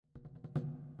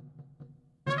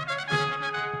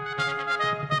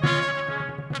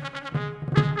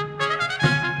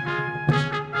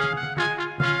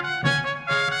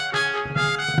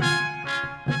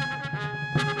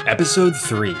Episode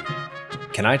 3.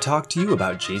 Can I talk to you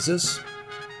about Jesus?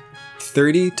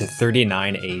 30 to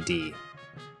 39 AD.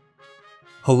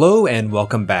 Hello and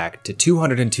welcome back to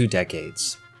 202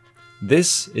 Decades.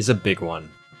 This is a big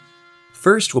one.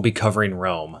 First we'll be covering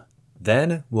Rome,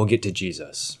 then we'll get to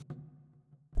Jesus.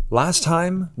 Last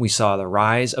time we saw the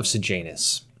rise of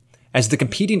Sejanus. As the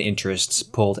competing interests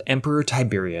pulled Emperor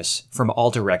Tiberius from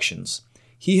all directions,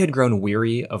 he had grown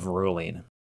weary of ruling.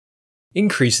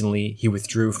 Increasingly, he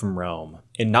withdrew from Rome,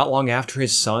 and not long after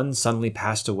his son suddenly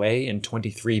passed away in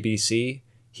 23 BC,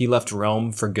 he left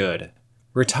Rome for good,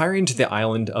 retiring to the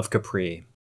island of Capri.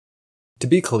 To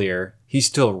be clear, he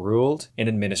still ruled and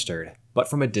administered, but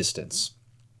from a distance.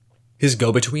 His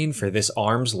go-between for this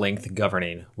arm's-length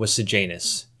governing was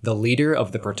Sejanus, the leader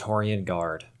of the Praetorian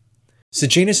Guard.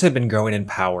 Sejanus had been growing in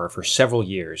power for several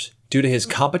years due to his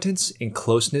competence and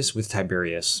closeness with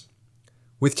Tiberius.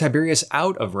 With Tiberius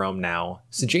out of Rome now,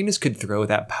 Sejanus could throw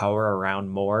that power around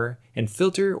more and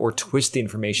filter or twist the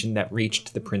information that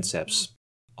reached the princeps,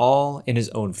 all in his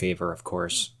own favor, of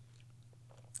course.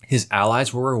 His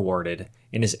allies were rewarded,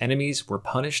 and his enemies were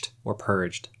punished or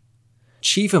purged.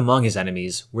 Chief among his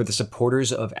enemies were the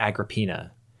supporters of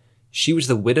Agrippina. She was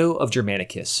the widow of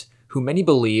Germanicus, who many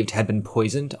believed had been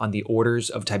poisoned on the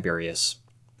orders of Tiberius.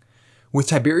 With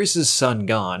Tiberius's son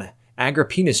gone,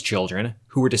 Agrippina's children,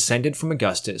 who were descended from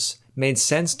Augustus, made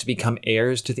sense to become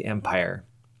heirs to the empire.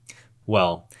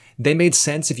 Well, they made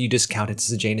sense if you discounted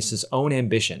Sejanus' own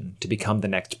ambition to become the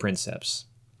next princeps.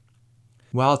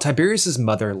 While Tiberius'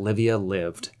 mother Livia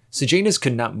lived, Sejanus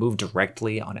could not move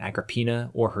directly on Agrippina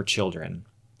or her children.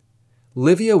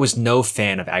 Livia was no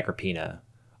fan of Agrippina,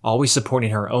 always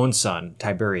supporting her own son,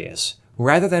 Tiberius,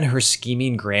 rather than her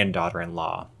scheming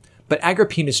granddaughter-in-law. But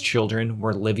Agrippina's children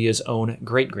were Livia's own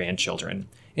great-grandchildren,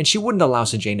 and she wouldn't allow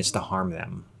Sejanus to harm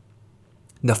them.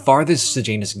 The farthest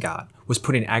Sejanus got was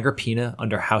putting Agrippina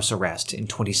under house arrest in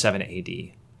 27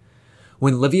 AD.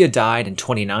 When Livia died in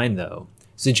 29, though,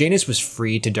 Sejanus was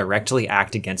free to directly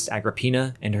act against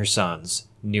Agrippina and her sons,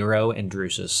 Nero and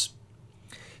Drusus.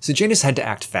 Sejanus had to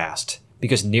act fast,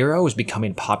 because Nero was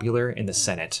becoming popular in the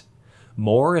Senate,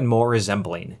 more and more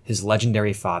resembling his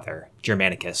legendary father,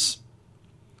 Germanicus.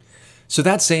 So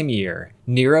that same year,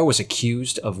 Nero was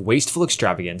accused of wasteful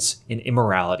extravagance and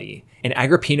immorality, and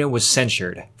Agrippina was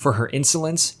censured for her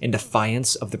insolence and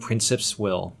defiance of the princeps'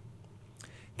 will.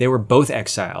 They were both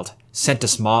exiled, sent to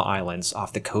small islands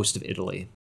off the coast of Italy.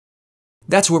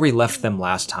 That's where we left them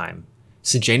last time,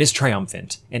 Sejanus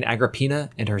triumphant and Agrippina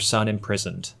and her son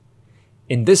imprisoned.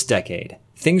 In this decade,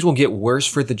 things will get worse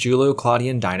for the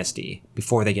Julio-Claudian dynasty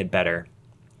before they get better.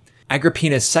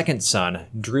 Agrippina's second son,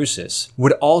 Drusus,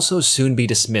 would also soon be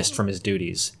dismissed from his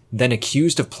duties, then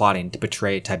accused of plotting to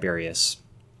betray Tiberius.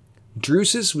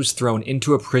 Drusus was thrown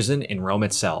into a prison in Rome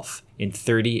itself in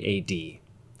 30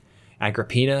 AD.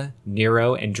 Agrippina,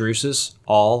 Nero, and Drusus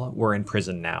all were in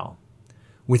prison now.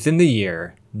 Within the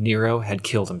year, Nero had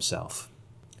killed himself.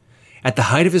 At the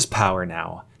height of his power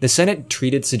now, the Senate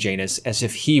treated Sejanus as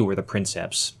if he were the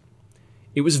princeps.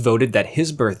 It was voted that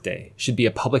his birthday should be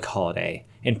a public holiday,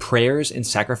 and prayers and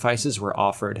sacrifices were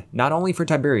offered not only for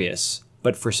Tiberius,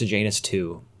 but for Sejanus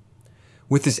too.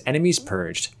 With his enemies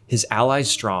purged, his allies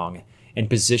strong, and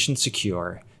position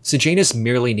secure, Sejanus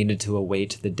merely needed to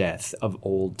await the death of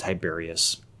old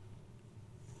Tiberius.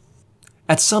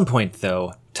 At some point,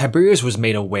 though, Tiberius was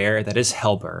made aware that his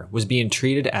helper was being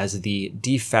treated as the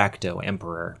de facto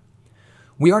emperor.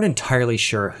 We aren't entirely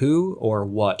sure who or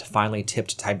what finally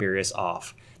tipped Tiberius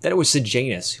off, that it was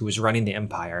Sejanus who was running the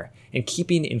empire and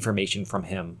keeping information from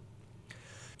him.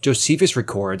 Josephus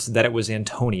records that it was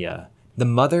Antonia, the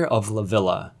mother of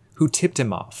Livilla, who tipped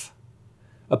him off.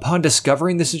 Upon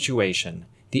discovering the situation,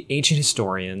 the ancient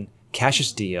historian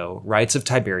Cassius Dio writes of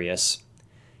Tiberius,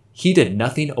 "He did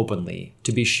nothing openly,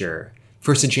 to be sure,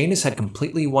 for Sejanus had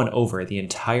completely won over the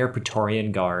entire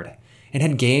Praetorian Guard, and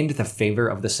had gained the favor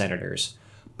of the senators,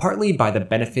 partly by the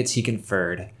benefits he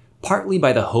conferred, partly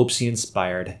by the hopes he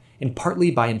inspired, and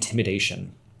partly by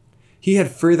intimidation. He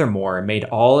had furthermore made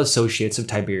all associates of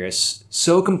Tiberius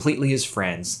so completely his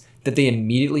friends that they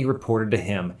immediately reported to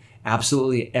him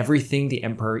absolutely everything the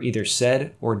emperor either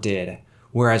said or did,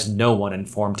 whereas no one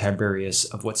informed Tiberius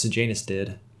of what Sejanus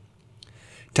did.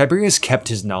 Tiberius kept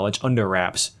his knowledge under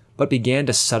wraps, but began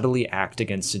to subtly act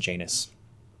against Sejanus.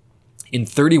 In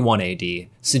 31 AD,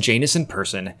 Sejanus in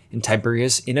person and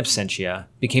Tiberius in absentia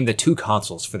became the two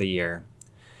consuls for the year.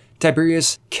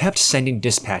 Tiberius kept sending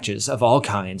dispatches of all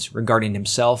kinds regarding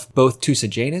himself both to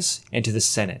Sejanus and to the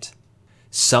Senate.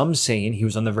 Some saying he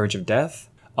was on the verge of death,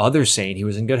 others saying he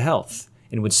was in good health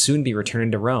and would soon be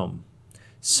returning to Rome.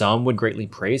 Some would greatly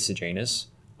praise Sejanus,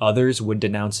 others would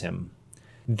denounce him.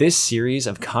 This series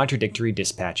of contradictory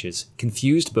dispatches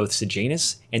confused both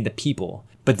Sejanus and the people,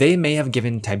 but they may have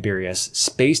given Tiberius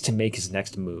space to make his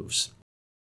next moves.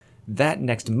 That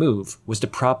next move was to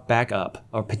prop back up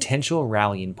a potential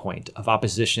rallying point of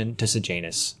opposition to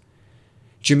Sejanus.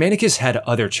 Germanicus had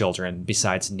other children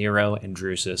besides Nero and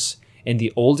Drusus, and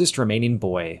the oldest remaining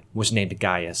boy was named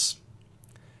Gaius.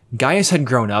 Gaius had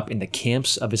grown up in the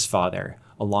camps of his father,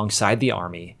 alongside the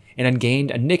army, and had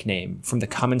gained a nickname from the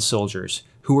common soldiers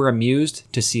who were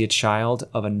amused to see a child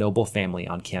of a noble family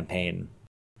on campaign.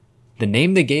 The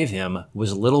name they gave him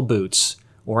was Little Boots,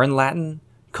 or in Latin,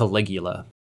 Caligula.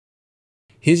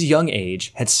 His young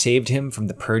age had saved him from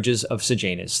the purges of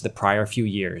Sejanus the prior few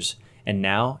years, and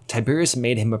now Tiberius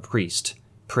made him a priest,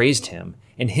 praised him,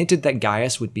 and hinted that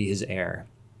Gaius would be his heir.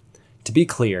 To be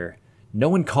clear, no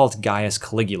one called Gaius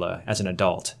Caligula as an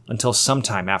adult until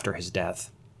sometime after his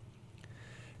death.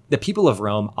 The people of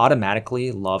Rome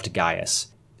automatically loved Gaius,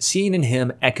 seeing in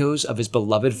him echoes of his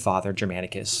beloved father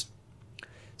Germanicus.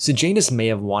 Sejanus may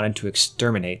have wanted to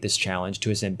exterminate this challenge to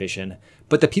his ambition,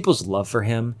 but the people's love for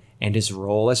him and his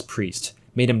role as priest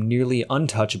made him nearly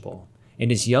untouchable,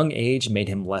 and his young age made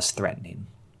him less threatening.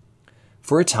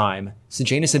 For a time,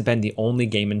 Sejanus had been the only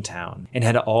game in town and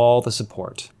had all the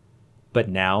support. But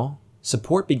now,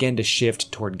 support began to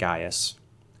shift toward Gaius.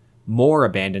 More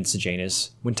abandoned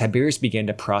Sejanus when Tiberius began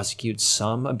to prosecute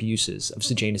some abuses of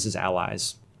Sejanus'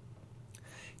 allies.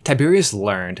 Tiberius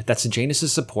learned that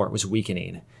Sejanus' support was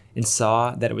weakening and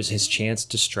saw that it was his chance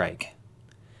to strike.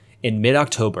 In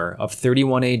mid-October of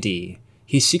 31 AD,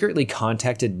 he secretly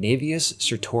contacted Naevius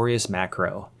Sertorius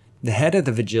Macro, the head of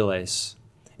the Vigiles,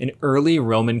 an early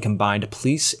Roman combined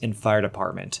police and fire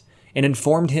department, and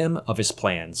informed him of his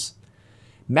plans.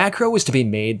 Macro was to be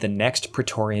made the next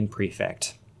Praetorian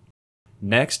prefect.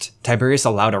 Next, Tiberius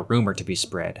allowed a rumor to be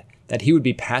spread that he would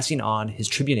be passing on his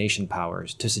tribunation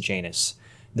powers to Sejanus,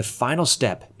 the final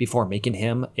step before making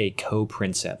him a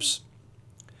co-princeps.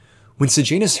 When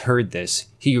Sejanus heard this,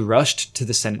 he rushed to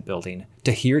the Senate building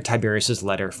to hear Tiberius'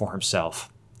 letter for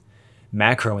himself.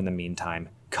 Macro, in the meantime,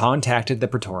 contacted the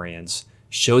Praetorians,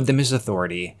 showed them his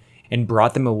authority, and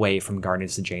brought them away from guarding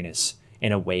Sejanus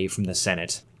and away from the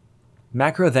Senate.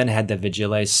 Macro then had the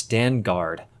Vigiles stand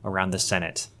guard around the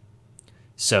Senate.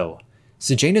 So,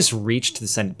 Sejanus reached the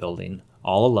Senate building,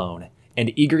 all alone,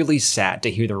 and eagerly sat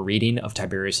to hear the reading of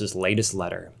Tiberius' latest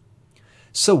letter.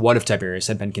 So what if Tiberius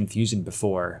had been confusing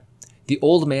before? The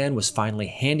old man was finally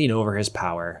handing over his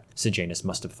power, Sejanus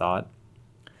must have thought.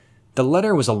 The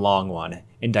letter was a long one,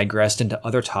 and digressed into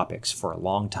other topics for a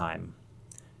long time.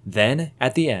 Then,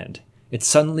 at the end, it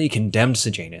suddenly condemned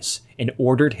Sejanus and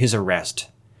ordered his arrest.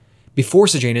 Before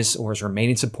Sejanus or his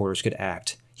remaining supporters could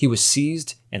act, he was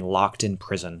seized and locked in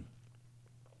prison.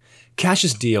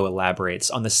 Cassius Dio elaborates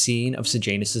on the scene of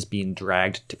Sejanus being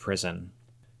dragged to prison.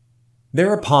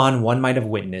 Thereupon one might have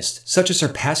witnessed such a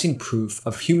surpassing proof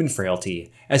of human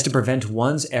frailty as to prevent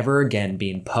one's ever again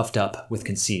being puffed up with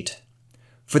conceit.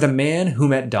 For the man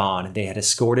whom at dawn they had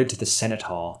escorted to the Senate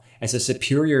Hall as a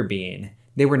superior being,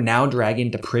 they were now dragging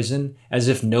to prison as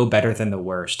if no better than the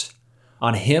worst.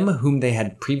 On him whom they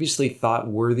had previously thought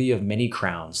worthy of many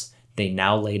crowns, they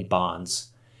now laid bonds.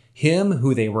 Him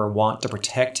who they were wont to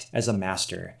protect as a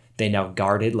master, they now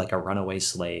guarded like a runaway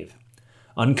slave,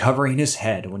 uncovering his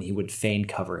head when he would fain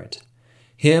cover it.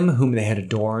 Him whom they had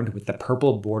adorned with the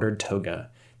purple-bordered toga,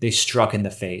 they struck in the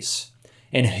face.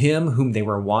 And him whom they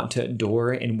were wont to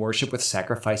adore and worship with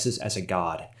sacrifices as a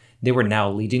god, they were now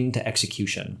leading to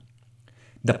execution.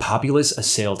 The populace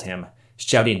assailed him,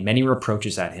 shouting many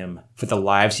reproaches at him for the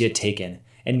lives he had taken,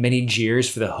 and many jeers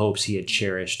for the hopes he had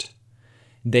cherished.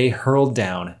 They hurled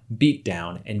down, beat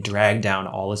down, and dragged down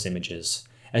all his images,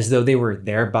 as though they were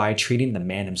thereby treating the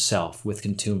man himself with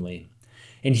contumely,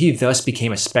 and he thus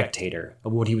became a spectator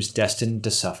of what he was destined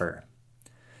to suffer.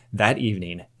 That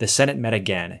evening, the Senate met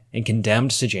again and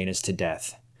condemned Sejanus to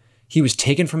death. He was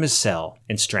taken from his cell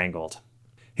and strangled.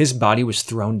 His body was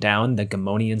thrown down the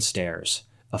Gemonian Stairs,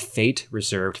 a fate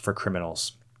reserved for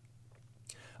criminals.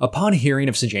 Upon hearing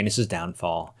of Sejanus'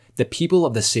 downfall, the people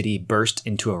of the city burst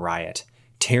into a riot,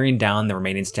 tearing down the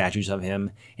remaining statues of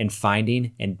him and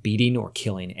finding and beating or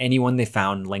killing anyone they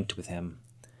found linked with him.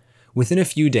 Within a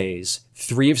few days,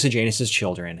 3 of Sejanus'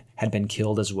 children had been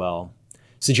killed as well.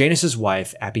 Sejanus'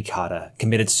 wife, Apicata,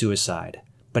 committed suicide,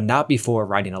 but not before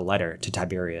writing a letter to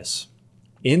Tiberius.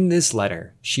 In this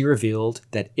letter, she revealed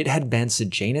that it had been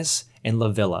Sejanus and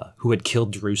Livilla who had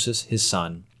killed Drusus, his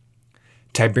son.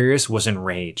 Tiberius was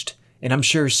enraged, and I'm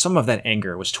sure some of that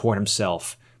anger was toward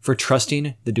himself for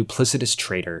trusting the duplicitous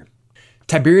traitor.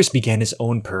 Tiberius began his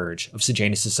own purge of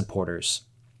Sejanus' supporters.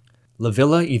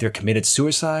 Livilla either committed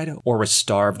suicide or was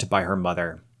starved by her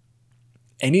mother.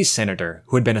 Any senator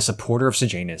who had been a supporter of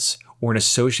Sejanus or an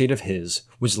associate of his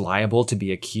was liable to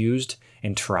be accused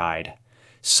and tried.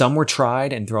 Some were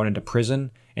tried and thrown into prison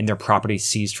and their property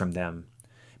seized from them.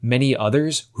 Many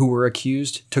others who were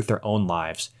accused took their own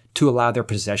lives to allow their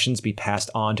possessions be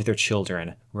passed on to their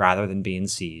children rather than being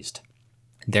seized.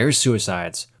 Their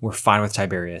suicides were fine with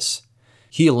Tiberius.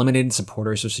 He eliminated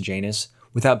supporters of Sejanus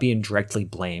without being directly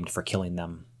blamed for killing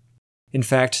them. In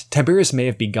fact, Tiberius may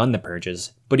have begun the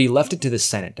purges, but he left it to the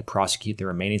Senate to prosecute the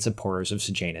remaining supporters of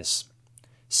Sejanus.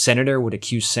 Senator would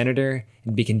accuse senator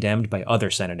and be condemned by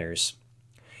other senators.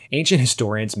 Ancient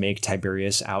historians make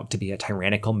Tiberius out to be a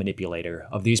tyrannical manipulator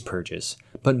of these purges,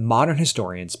 but modern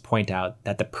historians point out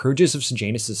that the purges of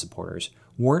Sejanus' supporters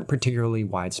weren't particularly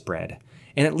widespread,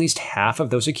 and at least half of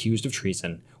those accused of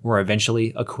treason were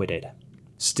eventually acquitted.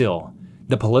 Still,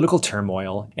 the political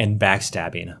turmoil and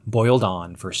backstabbing boiled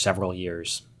on for several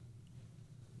years.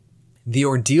 The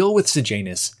ordeal with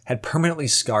Sejanus had permanently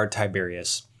scarred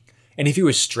Tiberius, and if he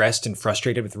was stressed and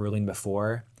frustrated with ruling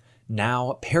before,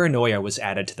 now paranoia was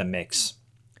added to the mix.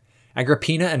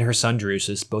 Agrippina and her son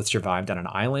Drusus both survived on an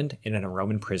island and in a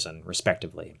Roman prison,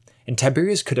 respectively, and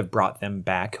Tiberius could have brought them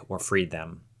back or freed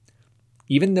them.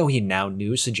 Even though he now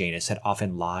knew Sejanus had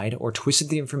often lied or twisted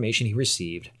the information he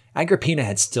received, Agrippina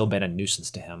had still been a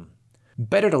nuisance to him.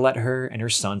 Better to let her and her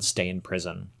son stay in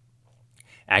prison.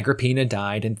 Agrippina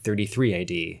died in 33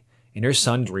 AD, and her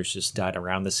son Drusus died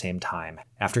around the same time,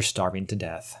 after starving to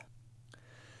death.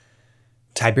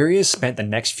 Tiberius spent the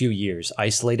next few years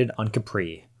isolated on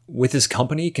Capri, with his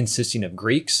company consisting of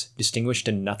Greeks distinguished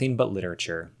in nothing but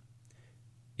literature.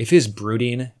 If his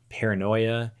brooding,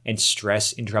 paranoia, and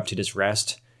stress interrupted his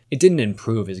rest, it didn't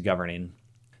improve his governing.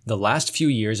 The last few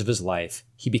years of his life,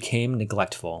 he became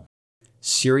neglectful.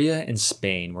 Syria and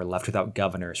Spain were left without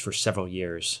governors for several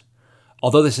years.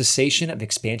 Although the cessation of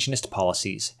expansionist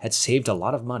policies had saved a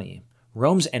lot of money,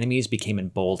 Rome's enemies became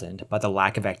emboldened by the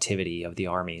lack of activity of the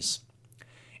armies.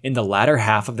 In the latter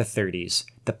half of the 30s,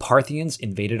 the Parthians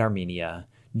invaded Armenia,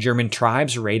 German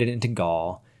tribes raided into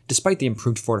Gaul, despite the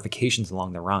improved fortifications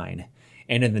along the Rhine,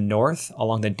 and in the north,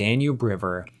 along the Danube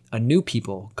River, a new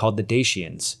people called the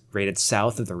Dacians raided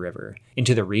south of the river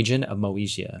into the region of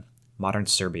Moesia, modern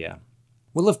Serbia.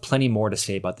 We'll have plenty more to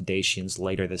say about the Dacians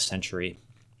later this century.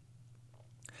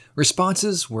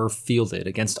 Responses were fielded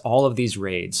against all of these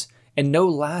raids, and no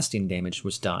lasting damage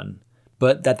was done,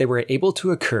 but that they were able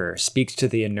to occur speaks to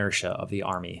the inertia of the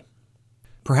army.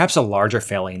 Perhaps a larger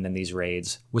failing than these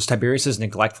raids was Tiberius'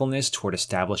 neglectfulness toward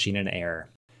establishing an heir.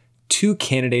 Two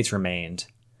candidates remained.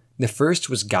 The first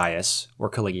was Gaius, or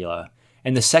Caligula,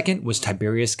 and the second was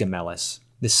Tiberius Gemellus,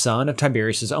 the son of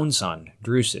Tiberius' own son,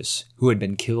 Drusus, who had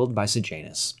been killed by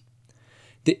Sejanus.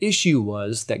 The issue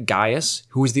was that Gaius,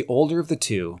 who was the older of the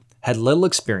two, had little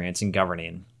experience in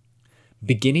governing.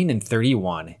 Beginning in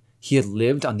 31, he had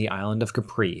lived on the island of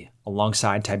Capri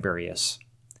alongside Tiberius.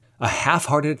 A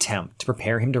half-hearted attempt to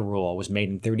prepare him to rule was made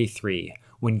in 33,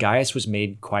 when Gaius was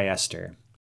made quaestor.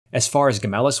 As far as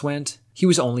Gemellus went, he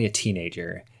was only a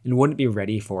teenager and wouldn't be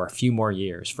ready for a few more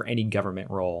years for any government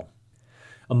role.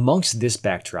 Amongst this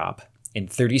backdrop, in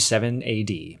 37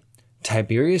 AD,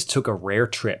 Tiberius took a rare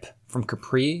trip from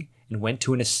Capri and went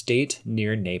to an estate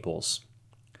near Naples.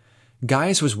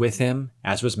 Gaius was with him,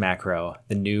 as was Macro,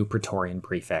 the new Praetorian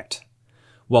prefect.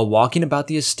 While walking about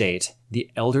the estate, the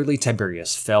elderly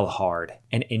Tiberius fell hard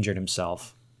and injured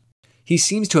himself. He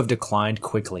seems to have declined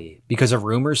quickly because a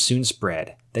rumor soon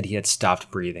spread that he had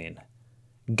stopped breathing.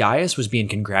 Gaius was being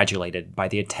congratulated by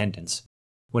the attendants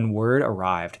when word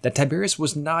arrived that Tiberius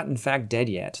was not in fact dead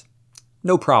yet.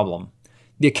 No problem.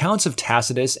 The accounts of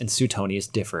Tacitus and Suetonius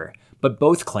differ, but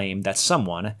both claim that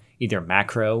someone, either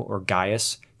Macro or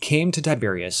Gaius, came to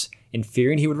Tiberius and,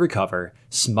 fearing he would recover,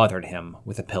 smothered him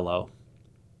with a pillow.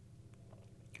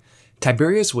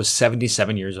 Tiberius was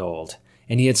 77 years old,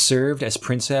 and he had served as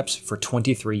princeps for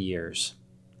 23 years.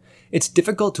 It's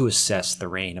difficult to assess the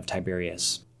reign of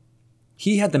Tiberius.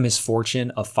 He had the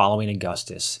misfortune of following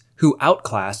Augustus, who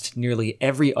outclassed nearly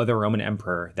every other Roman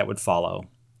emperor that would follow.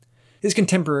 His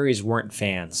contemporaries weren't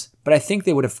fans, but I think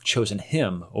they would have chosen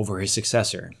him over his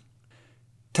successor.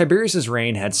 Tiberius'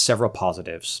 reign had several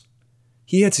positives.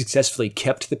 He had successfully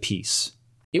kept the peace.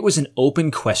 It was an open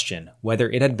question whether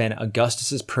it had been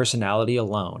Augustus' personality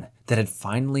alone that had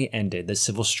finally ended the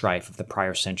civil strife of the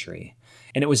prior century,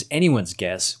 and it was anyone's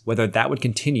guess whether that would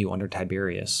continue under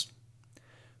Tiberius.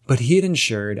 But he had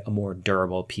ensured a more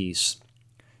durable peace.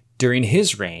 During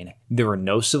his reign, there were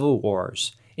no civil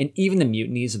wars, and even the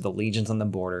mutinies of the legions on the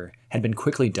border had been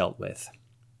quickly dealt with.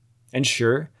 And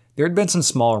sure, there There had been some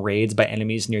small raids by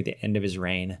enemies near the end of his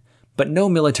reign, but no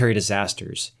military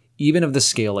disasters, even of the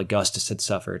scale Augustus had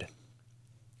suffered.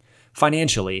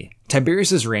 Financially,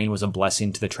 Tiberius's reign was a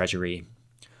blessing to the treasury.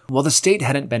 While the state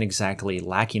hadn't been exactly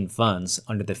lacking funds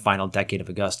under the final decade of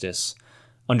Augustus,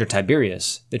 under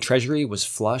Tiberius, the treasury was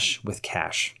flush with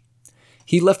cash.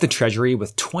 He left the treasury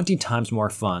with 20 times more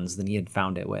funds than he had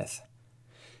found it with.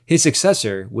 His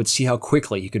successor would see how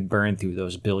quickly he could burn through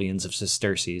those billions of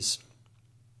sesterces.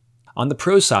 On the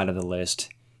pro side of the list,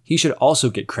 he should also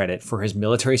get credit for his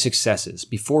military successes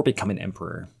before becoming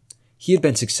emperor. He had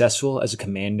been successful as a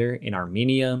commander in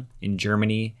Armenia, in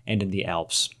Germany, and in the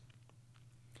Alps.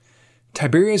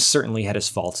 Tiberius certainly had his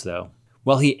faults, though.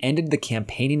 While he ended the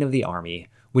campaigning of the army,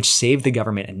 which saved the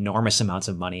government enormous amounts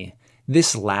of money,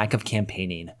 this lack of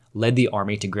campaigning led the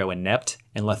army to grow inept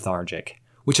and lethargic,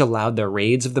 which allowed the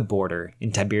raids of the border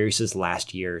in Tiberius's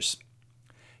last years.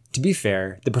 To be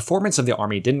fair, the performance of the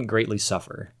army didn't greatly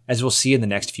suffer, as we'll see in the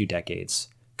next few decades.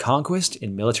 Conquest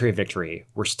and military victory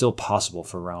were still possible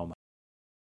for Rome.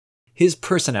 His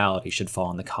personality should fall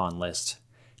on the con list.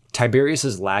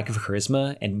 Tiberius's lack of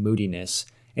charisma and moodiness,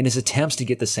 and his attempts to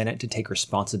get the Senate to take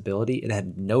responsibility it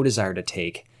had no desire to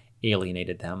take,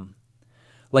 alienated them.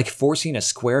 Like forcing a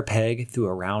square peg through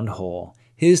a round hole,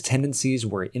 his tendencies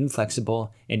were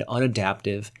inflexible and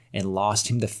unadaptive and lost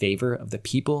him the favor of the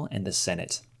people and the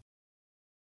Senate.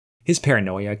 His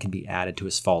paranoia can be added to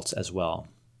his faults as well,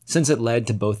 since it led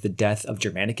to both the death of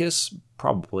Germanicus,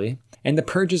 probably, and the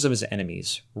purges of his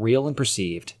enemies, real and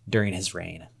perceived, during his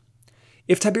reign.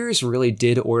 If Tiberius really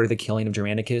did order the killing of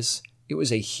Germanicus, it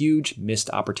was a huge missed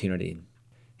opportunity.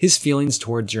 His feelings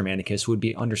towards Germanicus would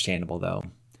be understandable, though.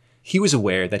 He was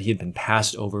aware that he had been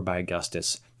passed over by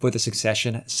Augustus for the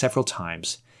succession several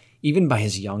times, even by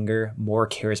his younger, more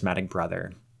charismatic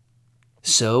brother.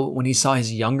 So, when he saw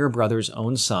his younger brother's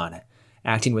own son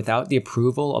acting without the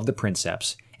approval of the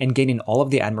princeps and gaining all of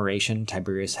the admiration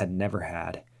Tiberius had never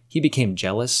had, he became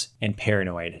jealous and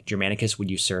paranoid Germanicus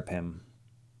would usurp him.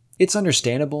 It's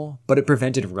understandable, but it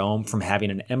prevented Rome from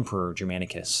having an emperor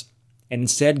Germanicus, and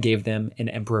instead gave them an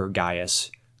emperor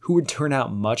Gaius, who would turn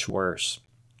out much worse.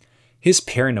 His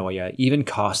paranoia even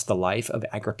cost the life of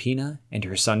Agrippina and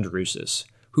her son Drusus,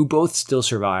 who both still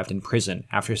survived in prison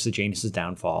after Sejanus'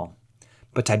 downfall.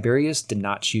 But Tiberius did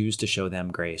not choose to show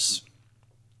them grace.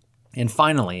 And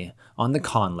finally, on the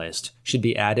con list should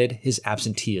be added his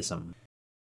absenteeism.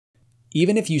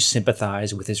 Even if you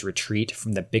sympathize with his retreat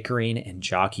from the bickering and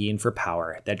jockeying for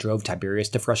power that drove Tiberius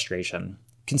to frustration,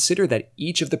 consider that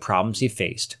each of the problems he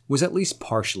faced was at least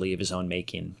partially of his own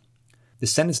making. The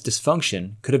Senate's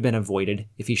dysfunction could have been avoided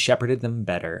if he shepherded them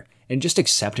better and just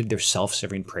accepted their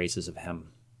self-serving praises of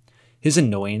him. His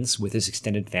annoyance with his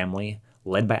extended family,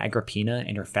 led by Agrippina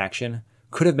and her faction,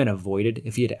 could have been avoided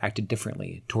if he had acted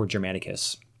differently toward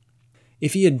Germanicus.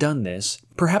 If he had done this,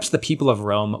 perhaps the people of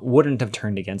Rome wouldn't have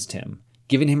turned against him,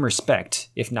 giving him respect,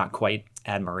 if not quite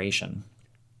admiration.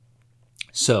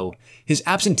 So, his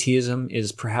absenteeism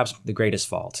is perhaps the greatest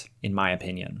fault, in my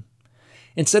opinion.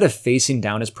 Instead of facing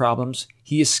down his problems,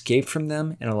 he escaped from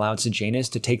them and allowed Sejanus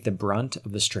to take the brunt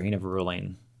of the strain of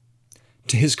ruling.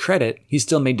 To his credit, he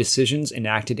still made decisions and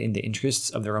acted in the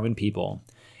interests of the Roman people,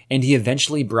 and he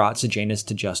eventually brought Sejanus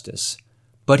to justice.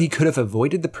 But he could have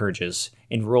avoided the purges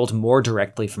and ruled more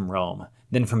directly from Rome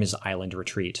than from his island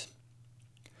retreat.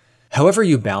 However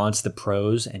you balance the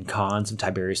pros and cons of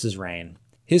Tiberius' reign,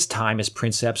 his time as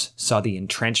princeps saw the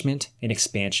entrenchment and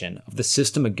expansion of the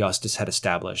system Augustus had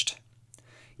established.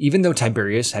 Even though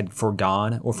Tiberius had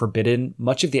foregone or forbidden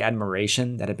much of the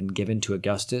admiration that had been given to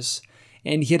Augustus,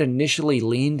 and he had initially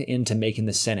leaned into making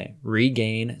the Senate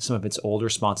regain some of its old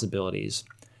responsibilities,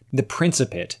 the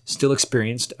Principate still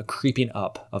experienced a creeping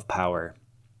up of power.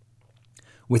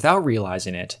 Without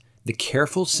realizing it, the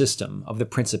careful system of the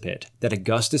Principate that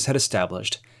Augustus had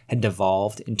established had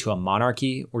devolved into a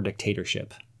monarchy or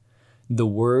dictatorship. The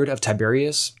word of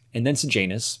Tiberius, and then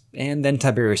Sejanus, and then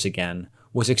Tiberius again,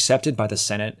 was accepted by the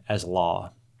Senate as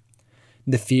law.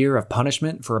 The fear of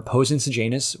punishment for opposing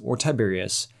Sejanus or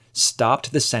Tiberius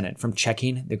stopped the Senate from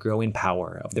checking the growing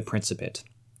power of the Principate.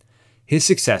 His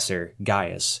successor,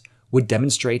 Gaius, would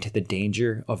demonstrate the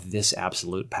danger of this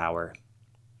absolute power.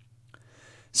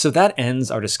 So that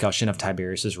ends our discussion of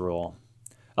Tiberius' rule.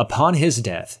 Upon his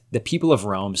death, the people of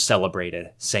Rome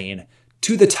celebrated, saying,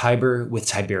 "To the Tiber with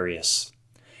Tiberius,"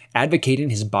 advocating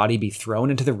his body be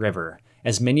thrown into the river,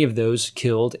 as many of those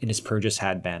killed in his purges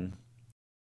had been.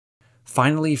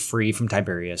 Finally free from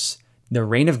Tiberius, the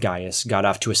reign of Gaius got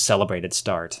off to a celebrated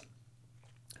start.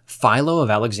 Philo of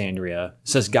Alexandria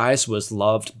says Gaius was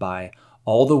loved by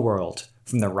all the world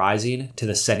from the rising to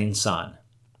the setting sun.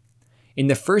 In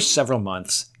the first several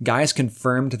months, Gaius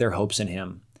confirmed their hopes in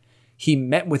him. He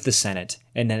met with the Senate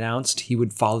and announced he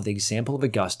would follow the example of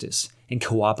Augustus and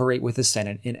cooperate with the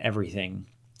Senate in everything.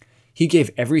 He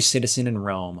gave every citizen in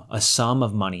Rome a sum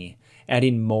of money,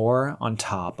 adding more on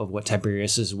top of what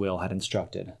Tiberius's will had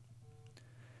instructed.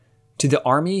 To the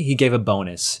army, he gave a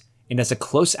bonus, and as a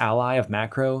close ally of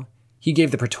Macro, he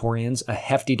gave the Praetorians a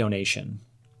hefty donation.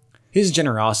 His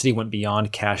generosity went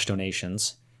beyond cash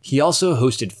donations. He also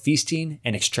hosted feasting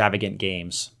and extravagant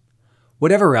games.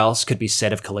 Whatever else could be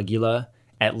said of Caligula,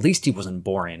 at least he wasn't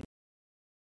boring.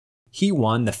 He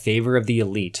won the favor of the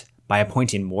elite by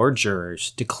appointing more jurors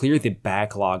to clear the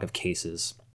backlog of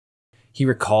cases. He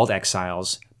recalled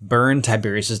exiles, burned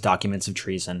Tiberius's documents of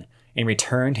treason, and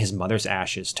returned his mother's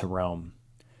ashes to Rome.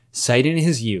 Citing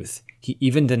his youth, he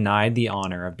even denied the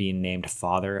honor of being named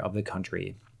father of the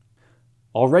country.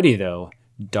 Already, though,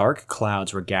 dark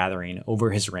clouds were gathering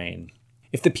over his reign,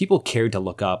 if the people cared to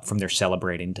look up from their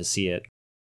celebrating to see it.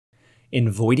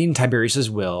 In voiding Tiberius's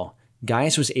will,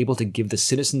 Gaius was able to give the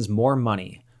citizens more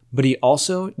money, but he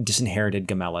also disinherited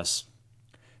Gemellus.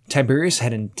 Tiberius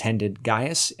had intended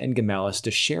Gaius and Gemellus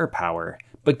to share power,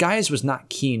 but Gaius was not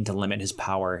keen to limit his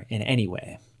power in any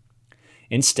way.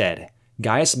 Instead,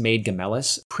 Gaius made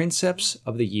Gemellus princeps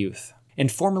of the youth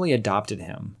and formally adopted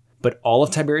him, but all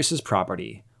of Tiberius's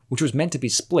property, which was meant to be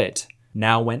split,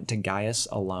 now went to Gaius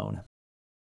alone.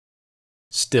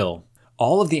 Still,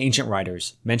 all of the ancient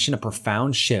writers mention a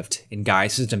profound shift in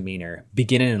Gaius's demeanor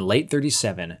beginning in late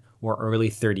 37 or early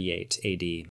 38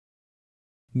 AD.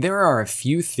 There are a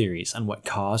few theories on what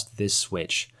caused this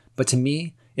switch, but to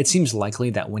me, it seems likely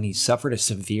that when he suffered a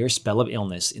severe spell of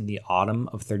illness in the autumn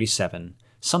of 37,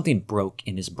 something broke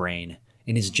in his brain,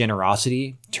 and his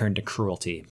generosity turned to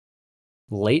cruelty.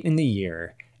 Late in the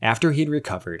year, after he had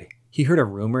recovered, he heard a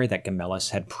rumor that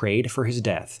Gemellus had prayed for his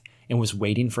death and was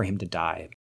waiting for him to die.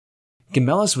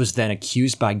 Gemellus was then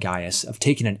accused by Gaius of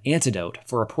taking an antidote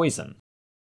for a poison,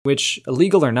 which,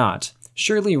 illegal or not,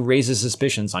 surely raises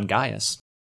suspicions on Gaius.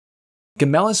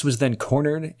 Gemellus was then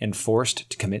cornered and forced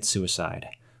to commit suicide,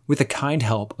 with the kind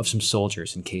help of some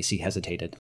soldiers in case he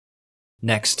hesitated.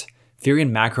 Next,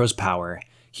 fearing Macro's power,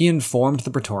 he informed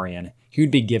the Praetorian he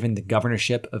would be given the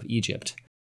governorship of Egypt.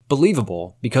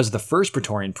 Believable because the first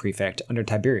Praetorian prefect under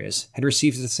Tiberius had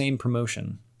received the same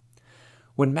promotion.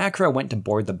 When Macro went to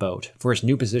board the boat for his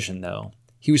new position, though,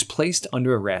 he was placed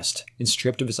under arrest and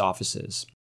stripped of his offices.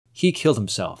 He killed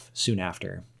himself soon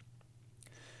after.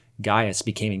 Gaius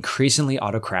became increasingly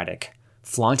autocratic,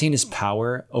 flaunting his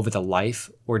power over the life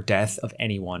or death of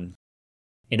anyone.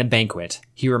 In a banquet,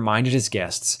 he reminded his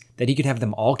guests that he could have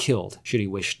them all killed should he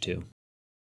wish to.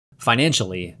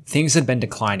 Financially, things had been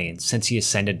declining since he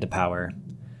ascended to power.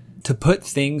 To put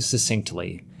things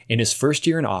succinctly, in his first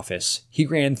year in office, he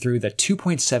ran through the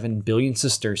 2.7 billion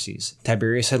sesterces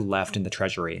Tiberius had left in the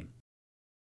treasury.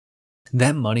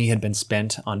 That money had been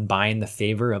spent on buying the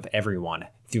favor of everyone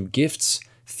through gifts,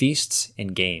 feasts,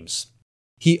 and games.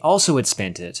 He also had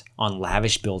spent it on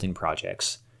lavish building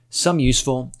projects, some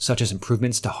useful, such as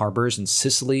improvements to harbors in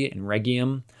Sicily and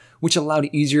Rhegium, which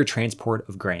allowed easier transport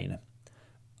of grain.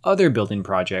 Other building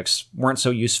projects weren't so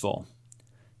useful.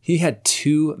 He had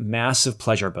 2 massive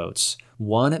pleasure boats,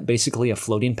 one basically a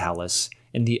floating palace,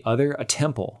 and the other a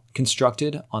temple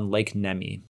constructed on Lake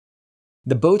Nemi.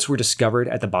 The boats were discovered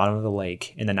at the bottom of the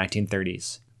lake in the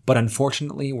 1930s, but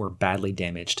unfortunately were badly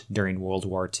damaged during World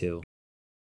War II.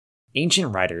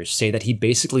 Ancient writers say that he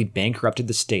basically bankrupted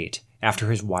the state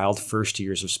after his wild first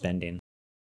years of spending.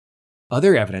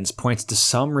 Other evidence points to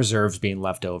some reserves being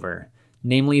left over,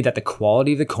 namely that the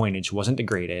quality of the coinage wasn't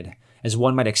degraded, as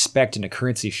one might expect in a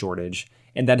currency shortage,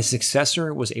 and that his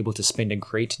successor was able to spend a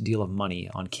great deal of money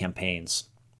on campaigns.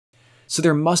 So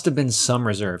there must have been some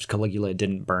reserves Caligula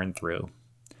didn't burn through.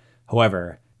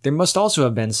 However, there must also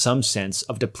have been some sense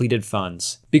of depleted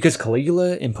funds, because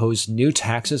Caligula imposed new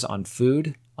taxes on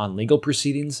food, on legal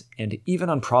proceedings, and even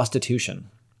on prostitution.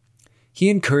 He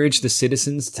encouraged the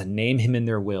citizens to name him in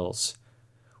their wills.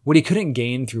 What he couldn't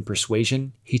gain through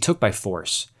persuasion, he took by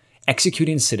force,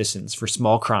 executing citizens for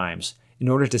small crimes in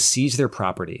order to seize their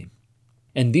property.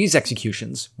 And these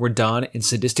executions were done in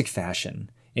sadistic fashion,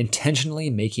 intentionally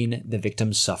making the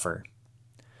victims suffer.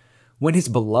 When his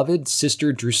beloved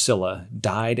sister Drusilla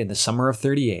died in the summer of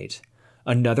 38,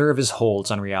 another of his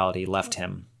holds on reality left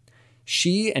him.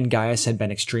 She and Gaius had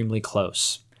been extremely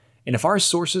close, and if our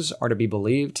sources are to be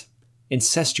believed,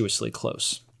 incestuously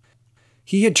close.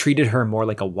 He had treated her more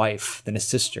like a wife than a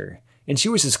sister, and she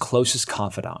was his closest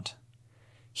confidant.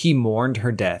 He mourned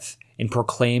her death and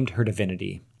proclaimed her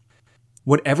divinity.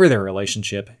 Whatever their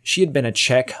relationship, she had been a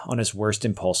check on his worst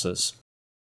impulses.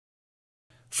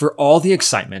 For all the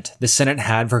excitement the Senate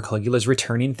had for Caligula's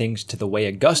returning things to the way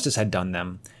Augustus had done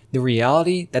them, the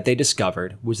reality that they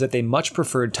discovered was that they much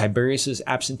preferred Tiberius's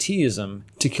absenteeism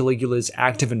to Caligula's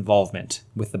active involvement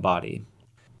with the body.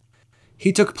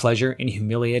 He took pleasure in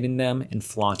humiliating them and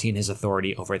flaunting his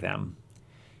authority over them.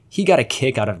 He got a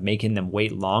kick out of making them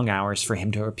wait long hours for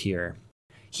him to appear.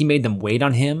 He made them wait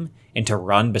on him and to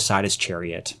run beside his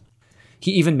chariot.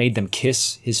 He even made them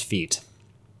kiss his feet.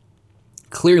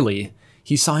 Clearly,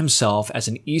 he saw himself as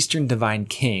an Eastern divine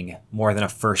king more than a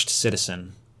first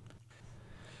citizen.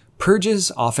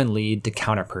 Purges often lead to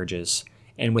counter-purges,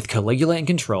 and with Caligula in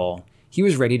control, he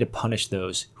was ready to punish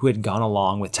those who had gone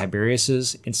along with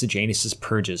Tiberius's and Sejanus'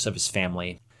 purges of his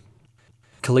family.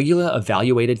 Caligula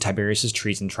evaluated Tiberius's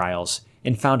treason trials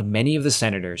and found many of the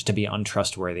senators to be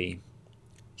untrustworthy.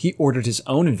 He ordered his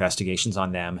own investigations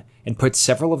on them and put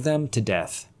several of them to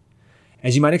death.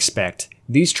 As you might expect,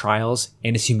 these trials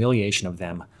and his humiliation of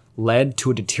them led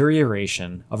to a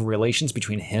deterioration of relations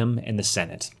between him and the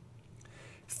Senate.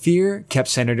 Fear kept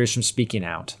senators from speaking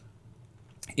out.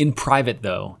 In private,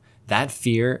 though, that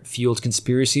fear fueled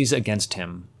conspiracies against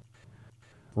him.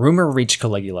 Rumor reached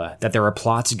Caligula that there were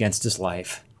plots against his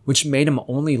life, which made him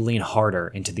only lean harder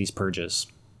into these purges.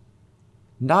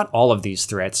 Not all of these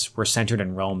threats were centered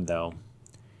in Rome, though.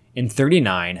 In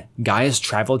 39, Gaius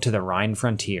traveled to the Rhine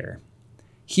frontier.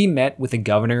 He met with the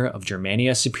governor of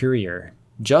Germania Superior,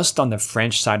 just on the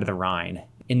French side of the Rhine,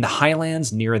 in the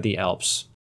highlands near the Alps.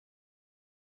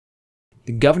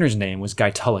 The governor's name was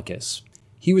Gaius.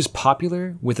 He was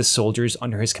popular with the soldiers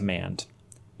under his command,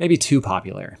 maybe too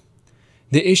popular.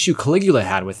 The issue Caligula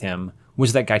had with him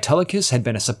was that Gaius had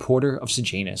been a supporter of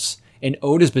Sejanus and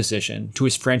owed his position to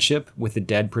his friendship with the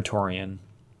dead Praetorian.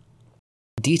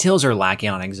 Details are lacking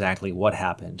on exactly what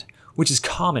happened, which is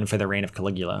common for the reign of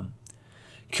Caligula.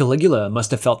 Caligula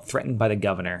must have felt threatened by the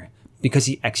governor because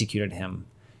he executed him,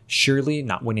 surely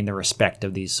not winning the respect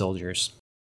of these soldiers.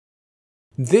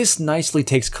 This nicely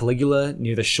takes Caligula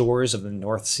near the shores of the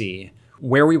North Sea,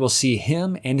 where we will see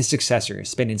him and his successor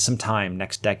spending some time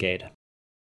next decade.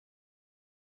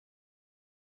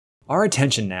 Our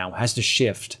attention now has to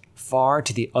shift far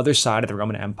to the other side of the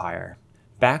Roman Empire,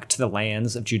 back to the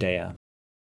lands of Judea.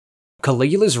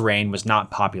 Caligula's reign was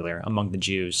not popular among the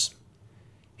Jews.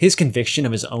 His conviction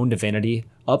of his own divinity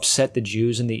upset the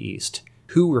Jews in the East,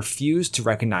 who refused to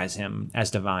recognize him as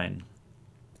divine.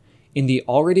 In the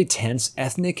already tense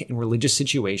ethnic and religious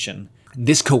situation,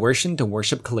 this coercion to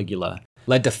worship Caligula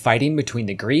led to fighting between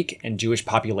the Greek and Jewish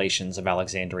populations of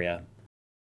Alexandria.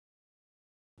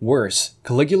 Worse,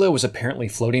 Caligula was apparently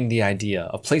floating the idea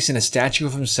of placing a statue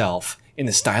of himself in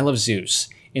the style of Zeus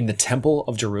in the Temple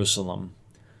of Jerusalem.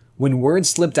 When word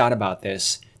slipped out about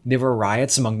this, there were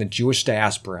riots among the Jewish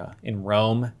diaspora in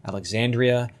Rome,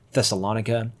 Alexandria,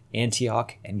 Thessalonica,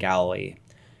 Antioch, and Galilee,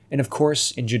 and of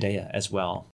course in Judea as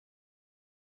well.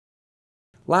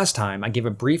 Last time, I gave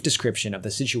a brief description of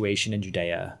the situation in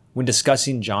Judea when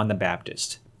discussing John the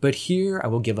Baptist, but here I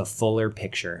will give a fuller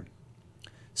picture.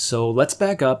 So let's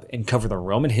back up and cover the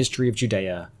Roman history of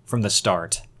Judea from the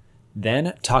start,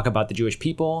 then talk about the Jewish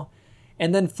people,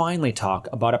 and then finally talk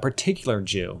about a particular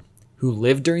Jew who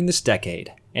lived during this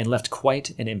decade and left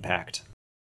quite an impact.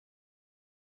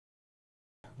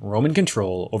 Roman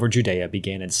control over Judea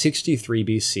began in 63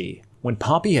 BC, when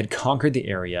Pompey had conquered the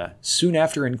area soon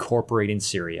after incorporating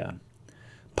Syria.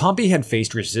 Pompey had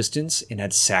faced resistance and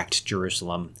had sacked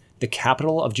Jerusalem, the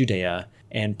capital of Judea,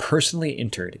 and personally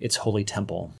entered its holy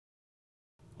temple.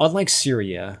 Unlike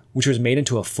Syria, which was made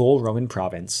into a full Roman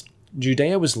province,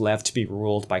 Judea was left to be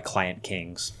ruled by client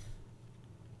kings.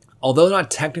 Although not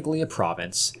technically a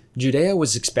province, Judea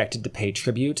was expected to pay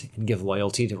tribute and give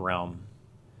loyalty to Rome.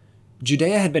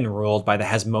 Judea had been ruled by the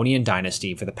Hasmonean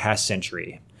dynasty for the past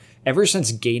century, ever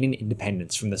since gaining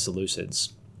independence from the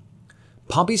Seleucids.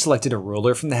 Pompey selected a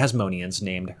ruler from the Hasmoneans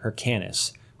named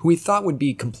Hyrcanus, who he thought would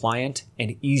be compliant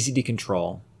and easy to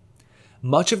control.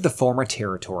 Much of the former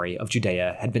territory of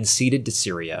Judea had been ceded to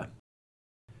Syria.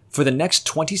 For the next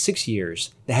 26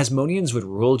 years, the Hasmoneans would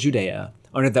rule Judea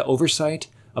under the oversight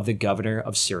of the governor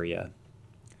of Syria.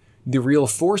 The real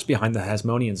force behind the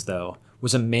Hasmoneans, though,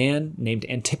 was a man named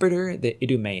Antipater the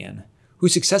Idumean, who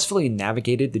successfully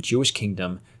navigated the Jewish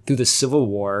kingdom through the civil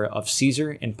war of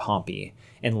Caesar and Pompey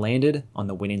and landed on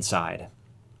the winning side.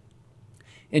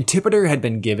 Antipater had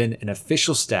been given an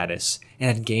official status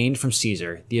and had gained from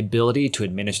Caesar the ability to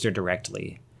administer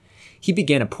directly. He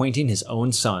began appointing his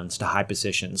own sons to high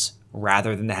positions,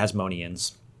 rather than the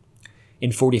Hasmoneans.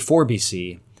 In 44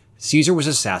 BC, Caesar was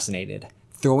assassinated,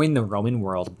 throwing the Roman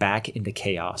world back into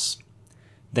chaos.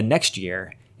 The next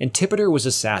year, Antipater was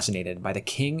assassinated by the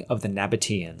king of the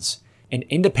Nabateans, an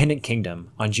independent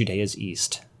kingdom on Judea's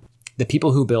east, the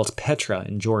people who built Petra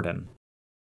in Jordan.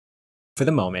 For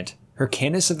the moment,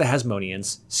 Hyrcanus of the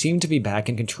Hasmoneans seemed to be back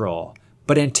in control,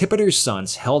 but Antipater's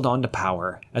sons held on to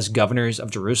power as governors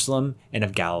of Jerusalem and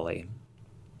of Galilee.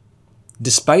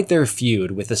 Despite their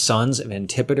feud with the sons of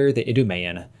Antipater the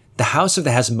Idumean, the house of the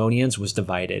Hasmoneans was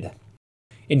divided.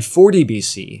 In 40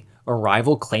 BC, a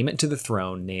rival claimant to the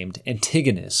throne named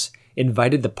Antigonus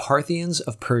invited the Parthians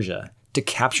of Persia to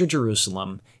capture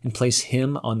Jerusalem and place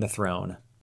him on the throne.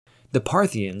 The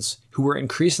Parthians, who were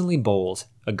increasingly bold,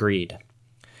 agreed.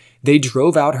 They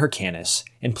drove out Hyrcanus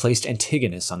and placed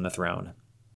Antigonus on the throne.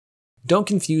 Don't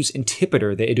confuse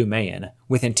Antipater the Idumean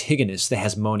with Antigonus the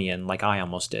Hasmonean like I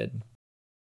almost did.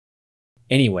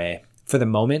 Anyway, for the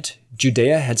moment,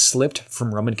 Judea had slipped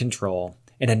from Roman control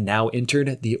and had now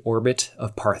entered the orbit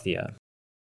of Parthia.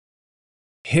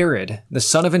 Herod, the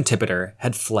son of Antipater,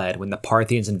 had fled when the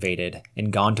Parthians invaded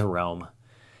and gone to Rome.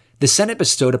 The Senate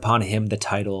bestowed upon him the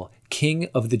title King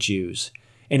of the Jews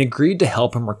and agreed to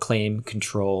help him reclaim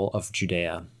control of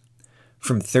Judea.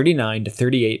 From 39 to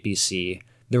 38 BC,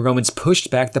 the Romans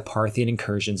pushed back the Parthian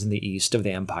incursions in the east of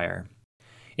the empire.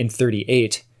 In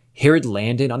 38, Herod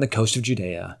landed on the coast of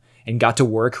Judea and got to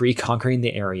work reconquering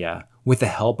the area with the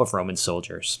help of Roman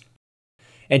soldiers.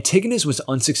 Antigonus was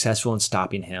unsuccessful in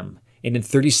stopping him, and in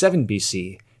 37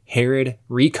 BC, Herod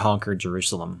reconquered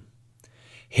Jerusalem.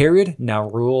 Herod now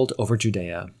ruled over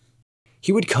Judea.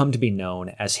 He would come to be known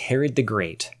as Herod the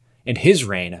Great, and his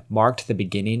reign marked the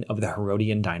beginning of the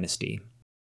Herodian dynasty.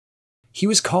 He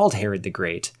was called Herod the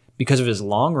Great because of his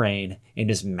long reign and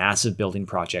his massive building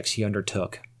projects he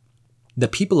undertook. The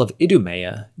people of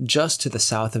Idumea, just to the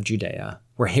south of Judea,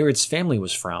 where Herod's family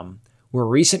was from, were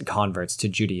recent converts to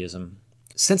Judaism.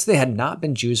 Since they had not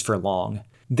been Jews for long,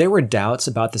 there were doubts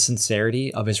about the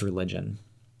sincerity of his religion.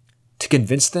 To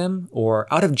convince them,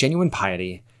 or out of genuine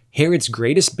piety, Herod's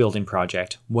greatest building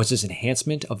project was his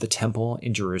enhancement of the temple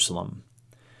in Jerusalem.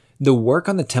 The work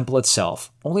on the temple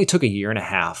itself only took a year and a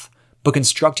half, but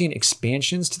constructing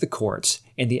expansions to the courts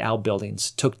and the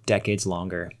outbuildings took decades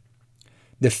longer.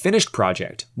 The finished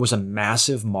project was a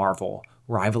massive marvel,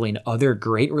 rivaling other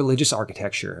great religious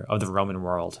architecture of the Roman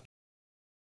world.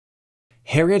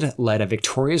 Herod led a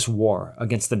victorious war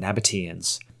against the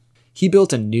Nabateans. He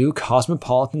built a new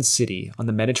cosmopolitan city on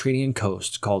the Mediterranean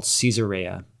coast called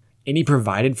Caesarea, and he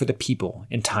provided for the people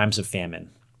in times of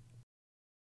famine.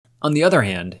 On the other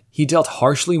hand, he dealt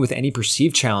harshly with any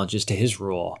perceived challenges to his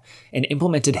rule and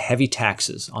implemented heavy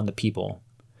taxes on the people.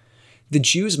 The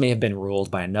Jews may have been ruled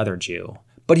by another Jew,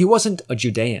 but he wasn't a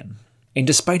Judean, and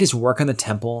despite his work on the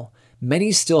temple,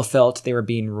 many still felt they were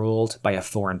being ruled by a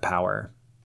foreign power.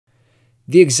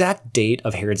 The exact date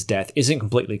of Herod's death isn't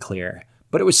completely clear,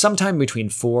 but it was sometime between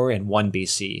 4 and 1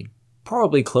 BC,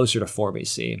 probably closer to 4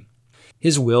 BC.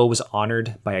 His will was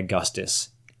honored by Augustus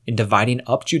in dividing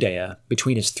up Judea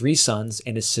between his 3 sons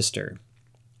and his sister.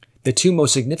 The 2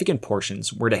 most significant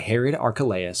portions were to Herod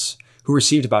Archelaus, who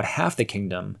received about half the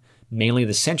kingdom, mainly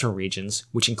the central regions,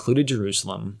 which included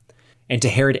Jerusalem, and to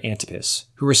Herod Antipas,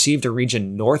 who received a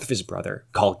region north of his brother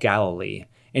called Galilee,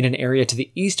 and an area to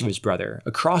the east of his brother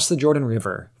across the Jordan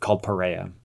River called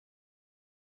Perea.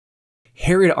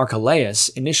 Herod Archelaus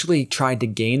initially tried to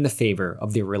gain the favor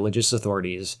of the religious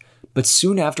authorities, but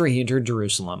soon after he entered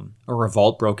Jerusalem, a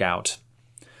revolt broke out.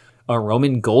 A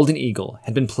Roman golden eagle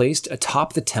had been placed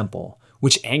atop the temple,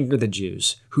 which angered the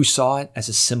Jews, who saw it as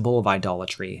a symbol of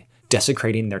idolatry,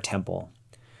 desecrating their temple.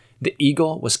 The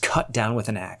eagle was cut down with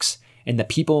an axe, and the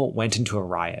people went into a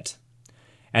riot.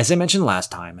 As I mentioned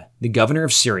last time, the governor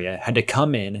of Syria had to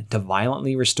come in to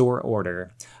violently restore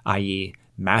order, i.e.,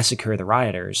 massacre the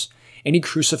rioters, and he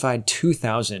crucified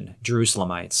 2,000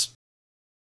 Jerusalemites.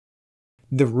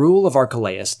 The rule of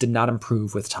Archelaus did not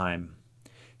improve with time.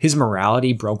 His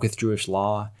morality broke with Jewish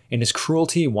law, and his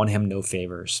cruelty won him no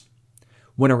favors.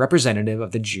 When a representative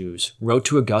of the Jews wrote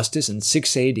to Augustus in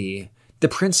 6 AD, the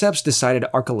princeps decided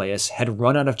Archelaus had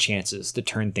run out of chances to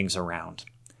turn things around.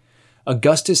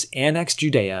 Augustus annexed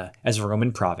Judea as a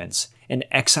Roman province and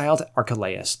exiled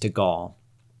Archelaus to Gaul.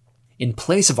 In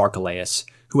place of Archelaus,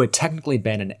 who had technically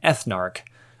been an ethnarch,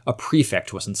 a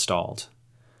prefect was installed.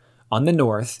 On the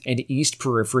north and east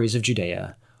peripheries of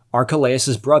Judea,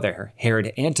 Archelaus' brother,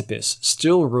 Herod Antipas,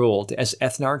 still ruled as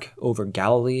ethnarch over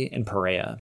Galilee and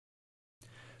Perea.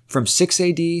 From 6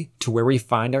 AD to where we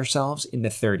find ourselves in the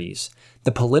 30s,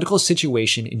 the political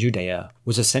situation in Judea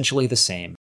was essentially the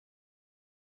same.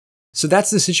 So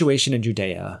that's the situation in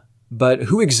Judea, but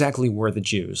who exactly were the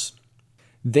Jews?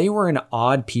 They were an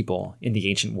odd people in the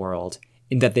ancient world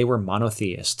in that they were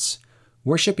monotheists,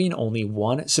 worshipping only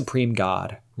one supreme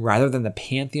God rather than the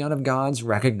pantheon of gods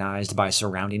recognized by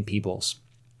surrounding peoples.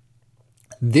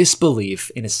 This belief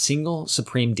in a single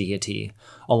supreme deity,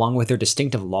 along with their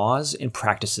distinctive laws and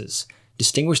practices,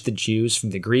 distinguished the Jews from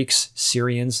the Greeks,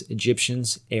 Syrians,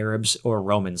 Egyptians, Arabs, or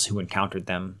Romans who encountered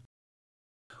them.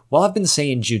 While I've been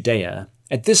saying Judea,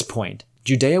 at this point,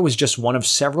 Judea was just one of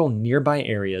several nearby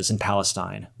areas in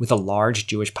Palestine with a large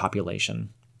Jewish population.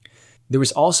 There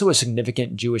was also a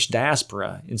significant Jewish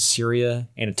diaspora in Syria,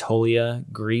 Anatolia,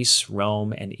 Greece,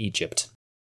 Rome, and Egypt.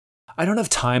 I don't have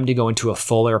time to go into a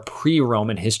fuller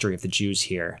pre-Roman history of the Jews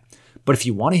here, but if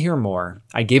you want to hear more,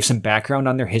 I gave some background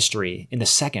on their history in the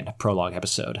second prologue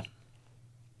episode.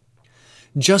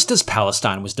 Just as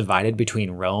Palestine was divided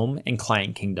between Rome and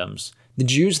client kingdoms, the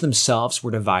Jews themselves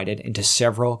were divided into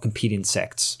several competing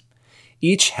sects,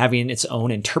 each having its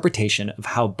own interpretation of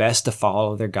how best to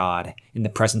follow their God in the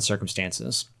present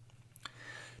circumstances.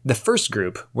 The first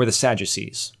group were the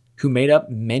Sadducees, who made up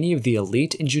many of the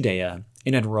elite in Judea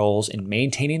and had roles in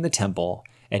maintaining the temple,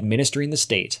 administering the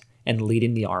state, and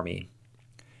leading the army.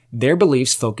 Their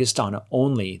beliefs focused on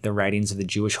only the writings of the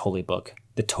Jewish holy book,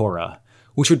 the Torah,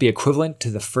 which would be equivalent to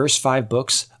the first 5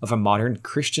 books of a modern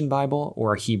Christian Bible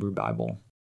or a Hebrew Bible.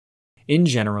 In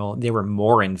general, they were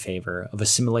more in favor of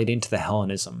assimilating to the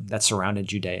Hellenism that surrounded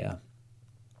Judea.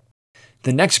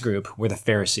 The next group were the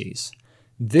Pharisees.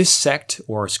 This sect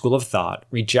or school of thought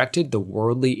rejected the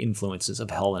worldly influences of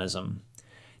Hellenism.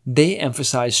 They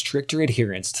emphasized stricter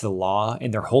adherence to the law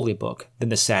in their holy book than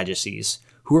the Sadducees,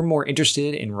 who were more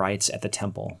interested in rites at the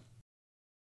temple.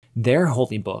 Their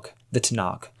holy book, the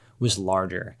Tanakh, was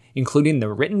larger, including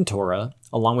the written Torah,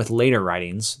 along with later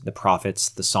writings, the prophets,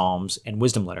 the Psalms, and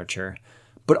wisdom literature,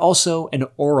 but also an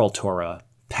oral Torah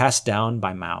passed down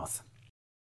by mouth.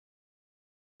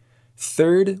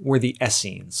 Third were the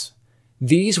Essenes.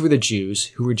 These were the Jews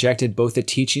who rejected both the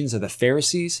teachings of the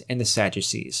Pharisees and the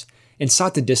Sadducees, and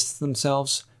sought to distance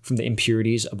themselves from the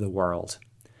impurities of the world.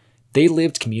 They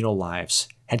lived communal lives,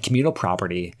 had communal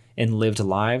property, and lived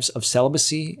lives of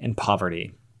celibacy and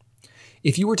poverty.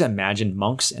 If you were to imagine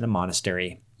monks in a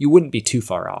monastery, you wouldn't be too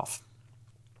far off.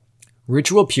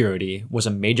 Ritual purity was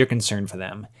a major concern for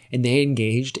them, and they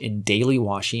engaged in daily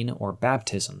washing or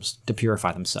baptisms to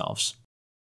purify themselves.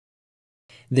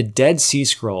 The Dead Sea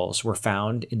Scrolls were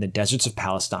found in the deserts of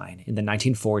Palestine in the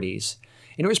 1940s,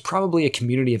 and it was probably a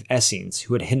community of Essenes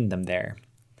who had hidden them there.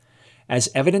 As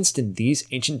evidenced in these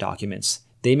ancient documents,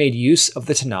 they made use of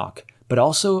the Tanakh, but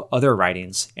also other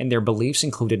writings, and their beliefs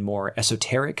included more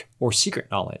esoteric or secret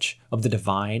knowledge of the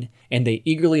divine, and they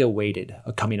eagerly awaited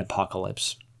a coming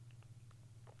apocalypse.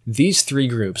 These 3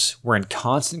 groups were in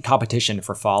constant competition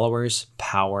for followers,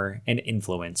 power, and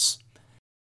influence.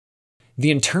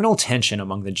 The internal tension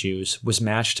among the Jews was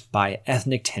matched by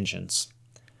ethnic tensions.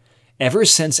 Ever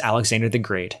since Alexander the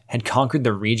Great had conquered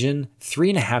the region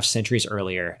 3.5 centuries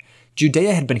earlier,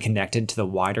 Judea had been connected to the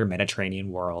wider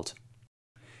Mediterranean world.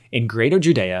 In Greater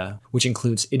Judea, which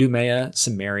includes Idumea,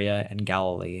 Samaria, and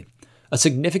Galilee, a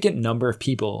significant number of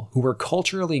people who were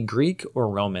culturally Greek or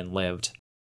Roman lived.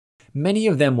 Many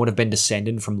of them would have been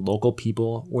descended from local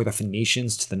people or the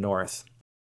Phoenicians to the north.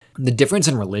 The difference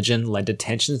in religion led to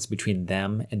tensions between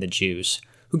them and the Jews,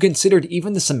 who considered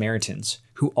even the Samaritans,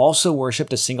 who also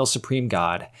worshipped a single supreme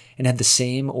God and had the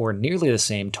same or nearly the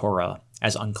same Torah,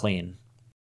 as unclean.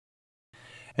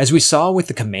 As we saw with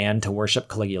the command to worship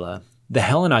Caligula, the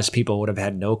Hellenized people would have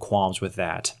had no qualms with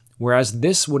that, whereas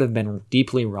this would have been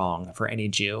deeply wrong for any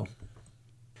Jew.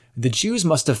 The Jews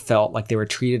must have felt like they were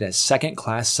treated as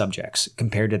second-class subjects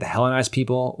compared to the Hellenized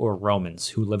people or Romans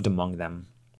who lived among them.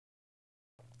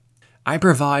 I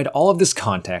provide all of this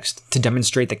context to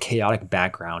demonstrate the chaotic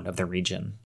background of the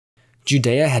region.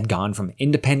 Judea had gone from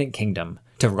independent kingdom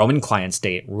to Roman client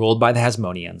state ruled by the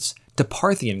Hasmoneans, to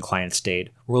Parthian client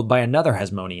state ruled by another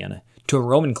Hasmonean, to a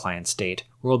Roman client state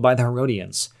ruled by the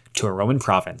Herodians, to a Roman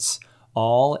province,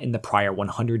 all in the prior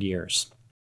 100 years.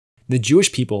 The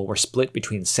Jewish people were split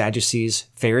between Sadducees,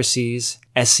 Pharisees,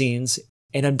 Essenes,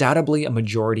 and undoubtedly a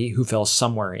majority who fell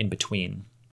somewhere in between.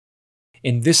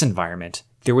 In this environment,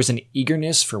 there was an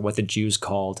eagerness for what the Jews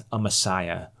called a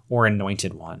Messiah, or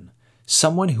anointed one,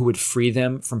 someone who would free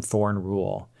them from foreign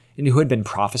rule, and who had been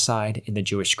prophesied in the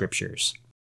Jewish scriptures.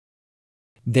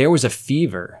 There was a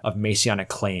fever of messianic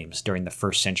claims during the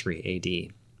 1st century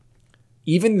AD.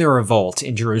 Even the revolt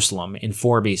in Jerusalem in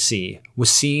 4 BC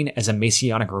was seen as a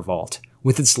messianic revolt,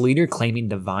 with its leader claiming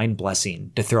divine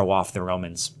blessing to throw off the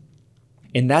Romans.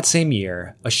 In that same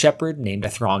year, a shepherd named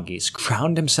Athronges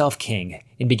crowned himself king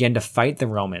and began to fight the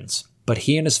Romans, but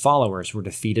he and his followers were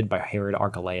defeated by Herod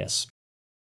Archelaus.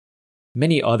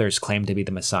 Many others claimed to be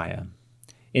the Messiah.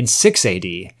 In 6 AD,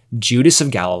 Judas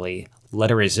of Galilee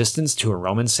led a resistance to a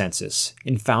Roman census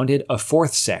and founded a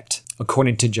fourth sect,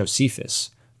 according to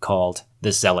Josephus, called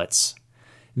the Zealots.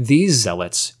 These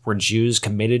Zealots were Jews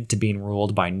committed to being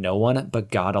ruled by no one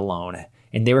but God alone,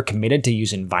 and they were committed to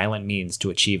using violent means to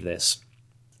achieve this.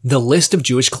 The list of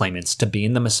Jewish claimants to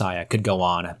being the Messiah could go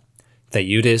on.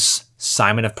 Theudas,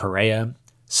 Simon of Perea,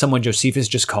 someone Josephus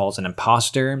just calls an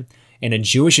impostor, and a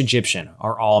Jewish Egyptian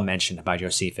are all mentioned by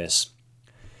Josephus.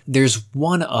 There's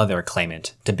one other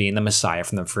claimant to being the Messiah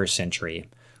from the first century,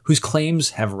 whose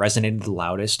claims have resonated the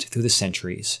loudest through the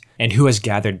centuries, and who has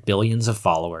gathered billions of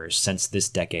followers since this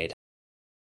decade.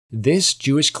 This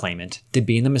Jewish claimant to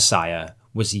being the Messiah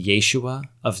was Yeshua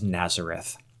of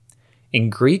Nazareth.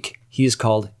 In Greek, he is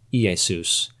called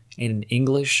Iesus, and in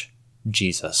English,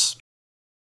 Jesus.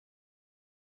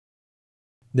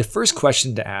 The first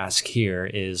question to ask here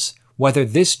is whether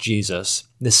this Jesus,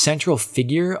 the central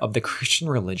figure of the Christian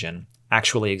religion,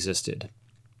 actually existed.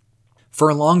 For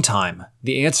a long time,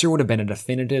 the answer would have been a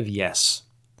definitive yes.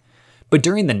 But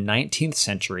during the 19th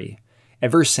century,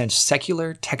 ever since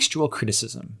secular textual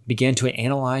criticism began to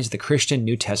analyze the Christian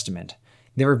New Testament,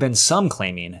 there have been some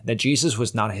claiming that Jesus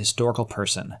was not a historical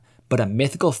person, but a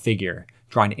mythical figure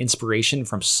drawing inspiration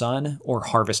from sun or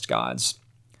harvest gods.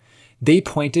 They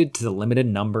pointed to the limited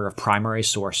number of primary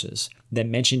sources that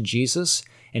mention Jesus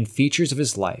and features of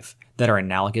his life that are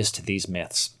analogous to these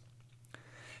myths.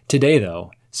 Today,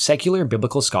 though, secular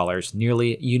biblical scholars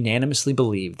nearly unanimously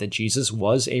believe that Jesus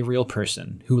was a real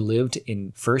person who lived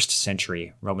in 1st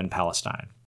century Roman Palestine.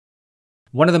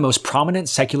 One of the most prominent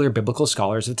secular biblical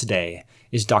scholars of today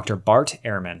is Dr. Bart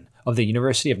Ehrman of the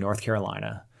University of North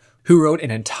Carolina, who wrote an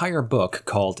entire book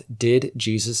called Did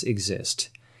Jesus Exist?,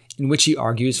 in which he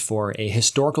argues for a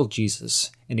historical Jesus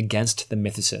and against the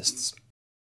mythicists.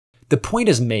 The point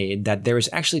is made that there is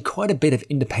actually quite a bit of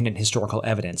independent historical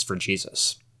evidence for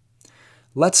Jesus.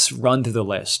 Let's run through the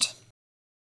list.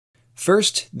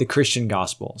 First, the Christian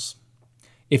Gospels.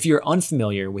 If you're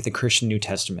unfamiliar with the Christian New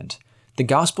Testament, the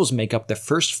Gospels make up the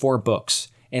first 4 books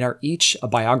and are each a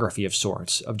biography of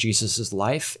sorts of Jesus'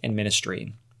 life and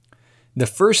ministry. The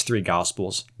first 3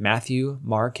 Gospels, Matthew,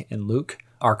 Mark, and Luke,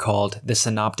 are called the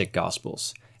Synoptic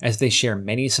Gospels, as they share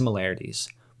many similarities,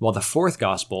 while the 4th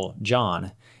Gospel,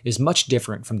 John, is much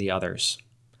different from the others.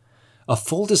 A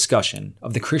full discussion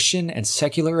of the Christian and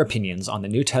secular opinions on the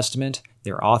New Testament,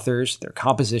 their authors, their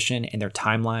composition, and their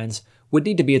timelines would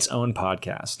need to be its own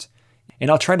podcast,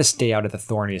 and I'll try to stay out of the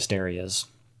thorniest areas.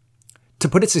 To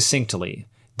put it succinctly,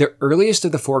 the earliest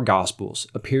of the 4 Gospels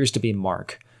appears to be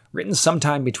Mark, written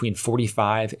sometime between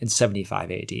 45 and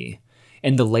 75 AD,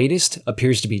 and the latest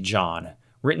appears to be John,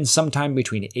 written sometime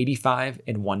between 85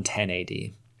 and 110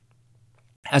 AD.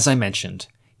 As I mentioned,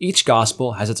 each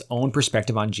gospel has its own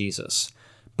perspective on Jesus,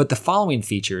 but the following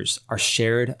features are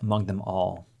shared among them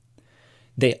all.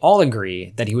 They all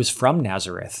agree that he was from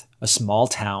Nazareth, a small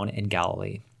town in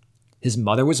Galilee. His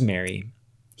mother was Mary.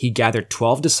 He gathered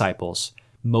 12 disciples,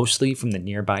 mostly from the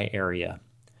nearby area.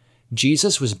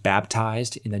 Jesus was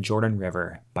baptized in the Jordan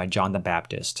River by John the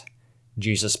Baptist.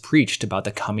 Jesus preached about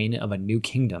the coming of a new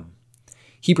kingdom.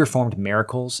 He performed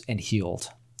miracles and healed.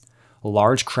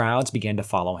 Large crowds began to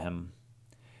follow him.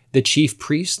 The chief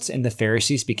priests and the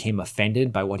Pharisees became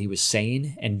offended by what he was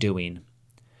saying and doing.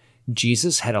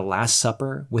 Jesus had a Last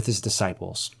Supper with his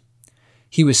disciples.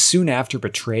 He was soon after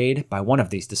betrayed by one of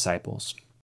these disciples.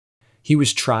 He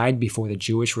was tried before the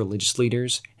Jewish religious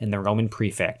leaders and the Roman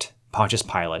prefect, Pontius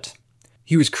Pilate.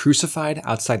 He was crucified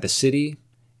outside the city,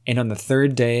 and on the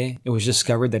 3rd day it was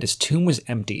discovered that his tomb was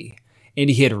empty, and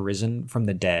he had risen from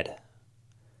the dead.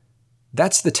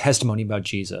 That's the testimony about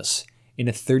Jesus, in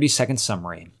a 30-second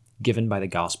summary given by the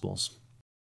Gospels.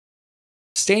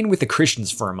 Staying with the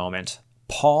Christians for a moment,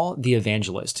 Paul the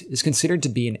Evangelist is considered to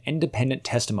be an independent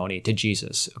testimony to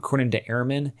Jesus, according to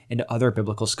Ehrman and other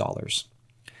biblical scholars.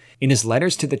 In his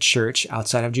letters to the church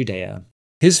outside of Judea,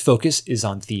 his focus is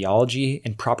on theology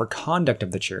and proper conduct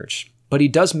of the church, but he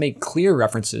does make clear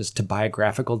references to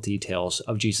biographical details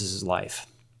of Jesus' life.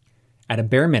 At a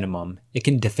bare minimum, it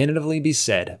can definitively be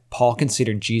said Paul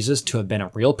considered Jesus to have been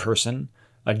a real person,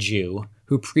 a Jew,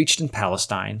 who preached in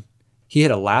Palestine. He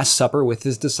had a Last Supper with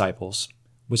his disciples,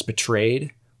 was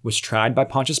betrayed, was tried by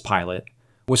Pontius Pilate,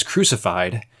 was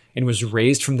crucified, and was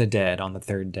raised from the dead on the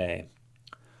 3rd day.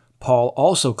 Paul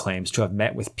also claims to have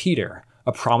met with Peter,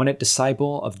 a prominent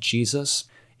disciple of Jesus,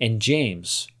 and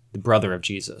James, the brother of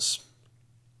Jesus.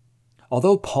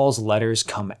 Although Paul's letters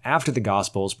come after the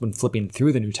Gospels when flipping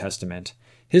through the New Testament,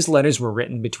 his letters were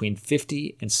written between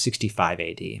 50 and 65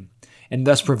 AD, and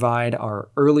thus provide our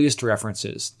earliest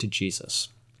references to Jesus.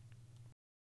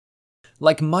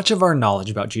 Like much of our knowledge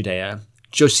about Judea,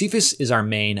 Josephus is our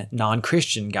main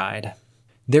non-Christian guide.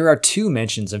 There are 2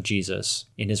 mentions of Jesus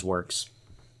in his works.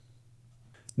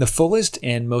 The fullest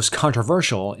and most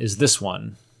controversial is this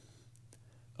one.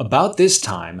 About this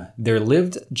time there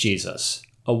lived Jesus,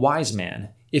 a wise man,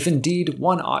 if indeed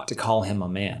one ought to call him a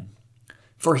man.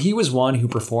 For he was one who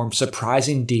performed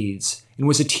surprising deeds, and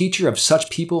was a teacher of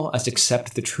such people as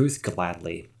accept the truth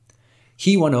gladly.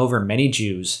 He won over many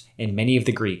Jews and many of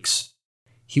the Greeks.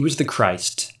 He was the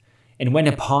Christ, and when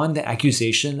upon the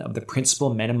accusation of the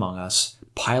principal men among us,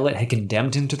 Pilate had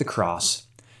condemned him to the cross,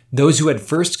 those who had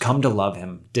first come to love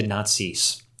him did not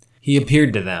cease. He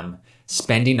appeared to them,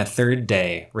 spending a 3rd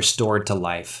day restored to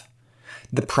life.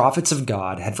 The prophets of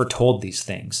God had foretold these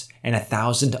things, and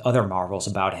 1,000 other marvels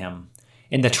about him.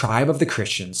 And the tribe of the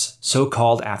Christians, so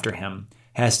called after him,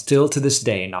 has still to this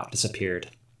day not disappeared.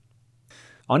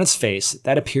 On its face,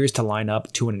 that appears to line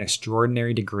up to an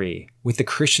extraordinary degree with the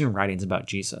Christian writings about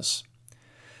Jesus.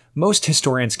 Most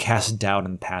historians cast doubt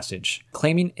on the passage,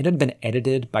 claiming it had been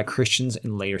edited by Christians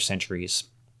in later centuries.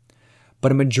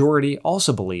 But a majority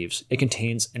also believes it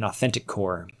contains an authentic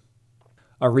core.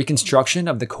 A reconstruction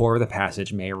of the core of the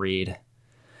passage may read,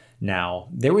 Now,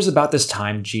 there was about this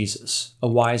time Jesus, a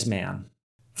wise man,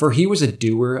 for he was a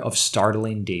doer of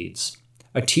startling deeds,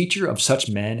 a teacher of such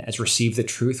men as receive the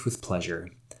truth with pleasure,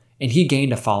 and he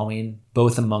gained a following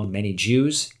both among many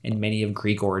Jews and many of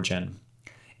Greek origin.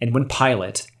 And when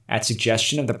Pilate, at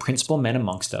suggestion of the principal men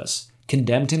amongst us,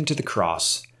 condemned him to the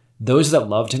cross, those that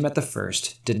loved him at the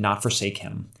first did not forsake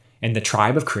him, and the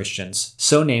tribe of Christians,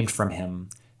 so named from him,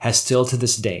 has still to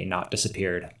this day not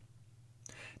disappeared.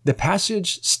 The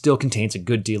passage still contains a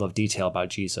good deal of detail about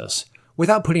Jesus,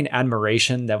 without putting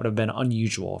admiration that would have been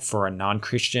unusual for a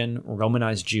non-Christian,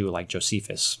 Romanized Jew like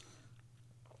Josephus.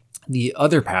 The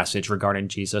other passage regarding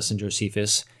Jesus and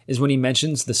Josephus is when he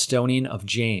mentions the stoning of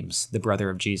James, the brother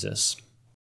of Jesus.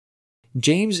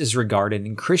 James is regarded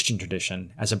in Christian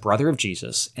tradition as a brother of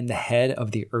Jesus and the head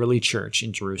of the early church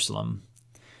in Jerusalem.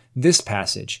 This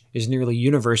passage is nearly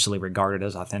universally regarded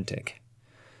as authentic.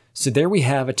 So there we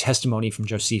have a testimony from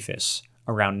Josephus,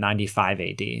 around 95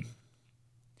 AD.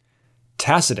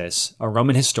 Tacitus, a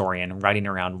Roman historian writing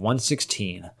around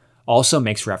 116, also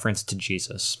makes reference to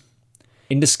Jesus.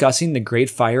 In discussing the Great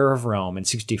Fire of Rome in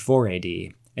 64 AD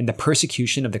and the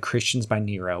persecution of the Christians by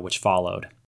Nero which followed,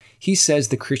 he says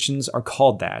the Christians are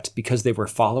called that because they were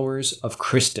followers of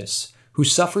Christus, who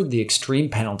suffered the extreme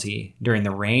penalty during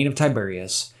the reign of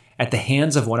Tiberius at the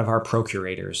hands of one of our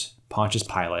procurators, Pontius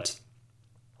Pilate.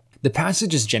 The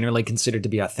passage is generally considered to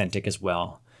be authentic as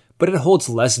well, but it holds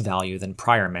less value than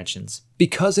prior mentions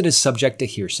because it is subject to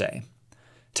hearsay.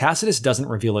 Tacitus doesn't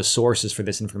reveal his sources for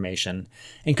this information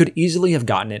and could easily have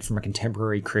gotten it from a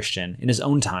contemporary Christian in his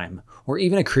own time, or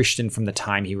even a Christian from the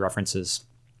time he references.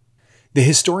 The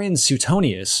historian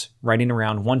Sejanus, writing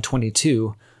around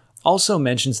 122, also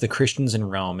mentions the Christians in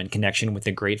Rome in connection with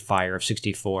the Great Fire of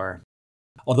 64,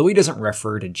 although he doesn't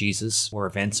refer to Jesus or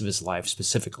events of his life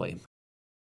specifically.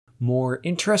 More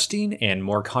interesting and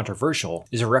more controversial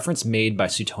is a reference made by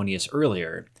Suetonius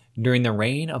earlier, during the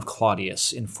reign of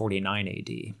Claudius in 49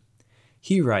 AD.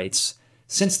 He writes,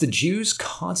 Since the Jews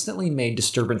constantly made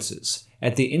disturbances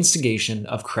at the instigation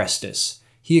of Chrestus,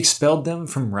 he expelled them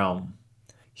from Rome.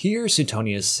 Here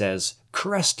Suetonius says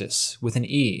Chrestus with an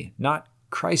E, not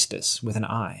Christus with an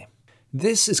I.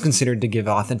 This is considered to give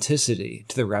authenticity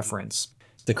to the reference.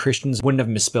 The Christians wouldn't have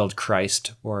misspelled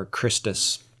Christ or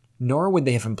Christus, nor would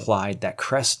they have implied that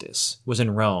Chrestus was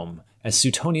in Rome, as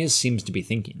Suetonius seems to be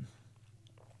thinking.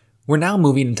 We're now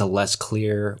moving into less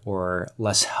clear or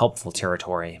less helpful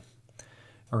territory.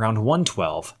 Around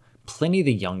 112, Pliny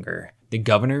the Younger, the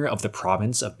governor of the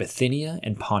province of Bithynia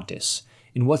and Pontus,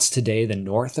 in what's today the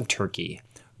north of Turkey,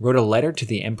 wrote a letter to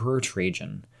the Emperor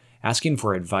Trajan, asking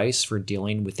for advice for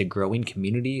dealing with the growing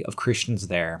community of Christians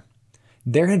there.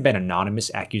 There had been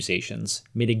anonymous accusations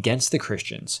made against the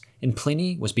Christians, and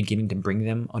Pliny was beginning to bring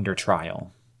them under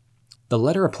trial. The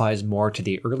letter applies more to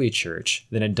the early church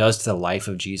than it does to the life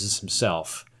of Jesus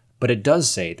himself, but it does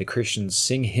say the Christians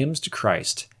sing hymns to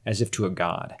Christ as if to a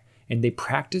god, and they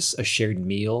practice a shared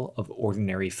meal of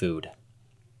ordinary food.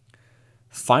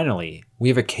 Finally, we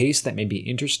have a case that may be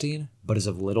interesting, but is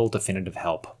of little definitive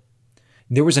help.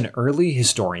 There was an early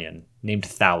historian named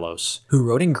Thalos who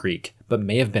wrote in Greek but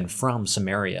may have been from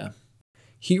Samaria.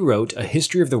 He wrote a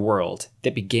history of the world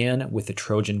that began with the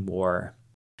Trojan War.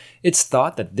 It's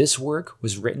thought that this work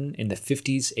was written in the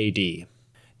 50s AD.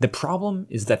 The problem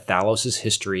is that Thalos'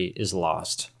 history is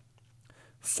lost.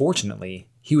 Fortunately,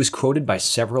 he was quoted by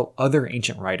several other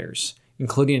ancient writers,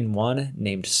 including one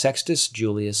named Sextus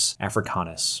Julius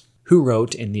Africanus, who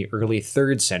wrote in the early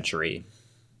 3rd century.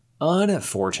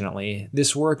 Unfortunately,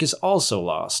 this work is also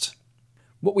lost.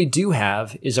 What we do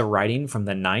have is a writing from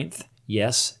the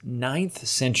 9th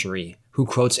century who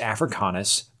quotes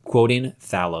Africanus, quoting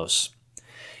Thalos.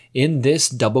 In this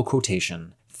double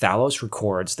quotation, Thalos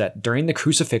records that during the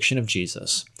crucifixion of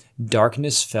Jesus,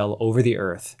 darkness fell over the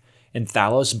earth, and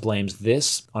Thalos blames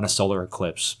this on a solar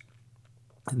eclipse.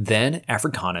 Then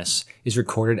Africanus is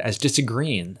recorded as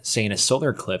disagreeing, saying a solar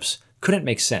eclipse couldn't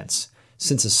make sense,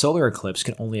 since a solar eclipse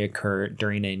can only occur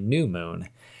during a new moon,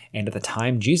 and at the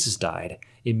time Jesus died,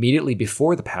 immediately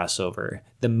before the Passover,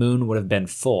 the moon would have been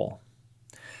full.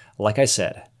 Like I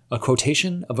said, a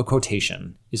quotation of a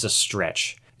quotation is a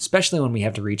stretch, especially when we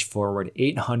have to reach forward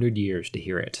 800 years to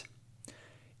hear it.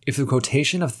 If the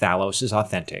quotation of Thalos is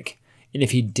authentic, and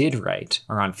if he did write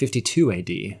around 52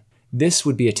 AD, this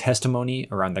would be a testimony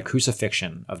around the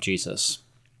crucifixion of Jesus.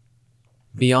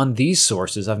 Beyond these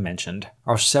sources I've mentioned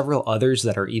are several others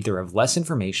that are either of less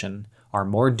information, are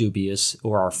more dubious,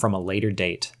 or are from a later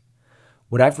date.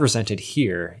 What I've presented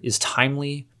here is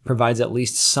timely, provides at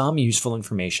least some useful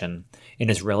information, and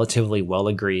is relatively well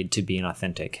agreed to being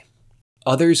authentic.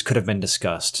 Others could have been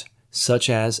discussed, such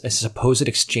as a supposed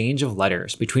exchange of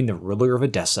letters between the ruler of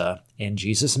Edessa and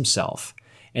Jesus himself,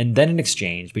 and then an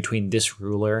exchange between this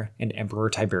ruler and Emperor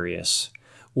Tiberius,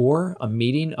 or a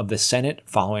meeting of the Senate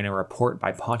following a report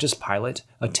by Pontius Pilate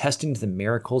attesting to the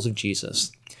miracles of Jesus,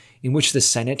 in which the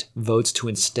Senate votes to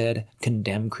instead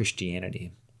condemn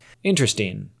Christianity.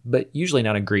 Interesting, but usually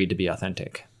not agreed to be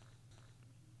authentic.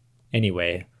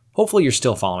 Anyway, hopefully you're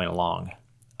still following along.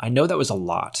 I know that was a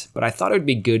lot, but I thought it would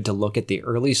be good to look at the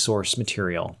early source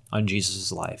material on Jesus'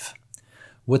 life.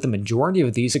 What the majority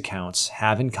of these accounts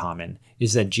have in common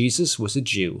is that Jesus was a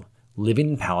Jew living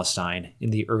in Palestine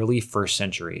in the early 1st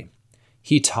century.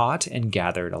 He taught and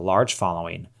gathered a large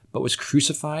following, but was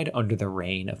crucified under the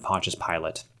reign of Pontius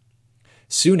Pilate.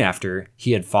 Soon after,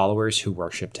 he had followers who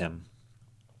worshipped him.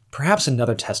 Perhaps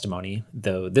another testimony,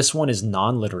 though this one is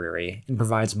non-literary and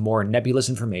provides more nebulous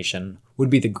information, would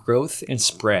be the growth and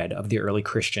spread of the early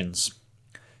Christians.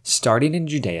 Starting in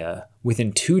Judea,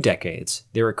 within 2 decades,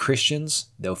 there were Christians,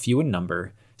 though few in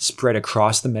number, spread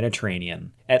across the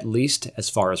Mediterranean, at least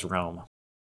as far as Rome.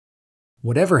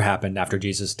 Whatever happened after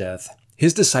Jesus' death,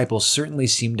 his disciples certainly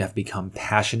seem to have become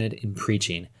passionate in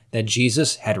preaching that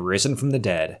Jesus had risen from the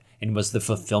dead and was the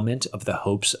fulfillment of the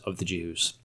hopes of the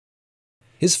Jews.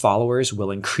 His followers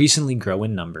will increasingly grow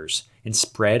in numbers and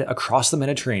spread across the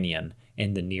Mediterranean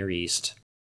and the Near East.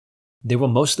 They will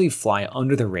mostly fly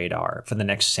under the radar for the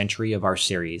next century of our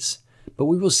series, but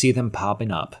we will see them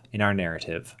popping up in our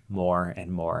narrative more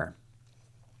and more.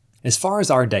 As far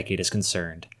as our decade is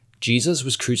concerned, Jesus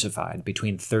was crucified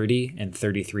between 30 and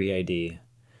 33 AD.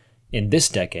 In this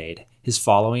decade, his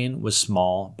following was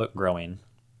small but growing.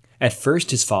 At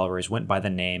first, his followers went by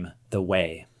the name The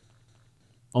Way.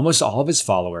 Almost all of his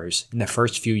followers in the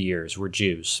first few years were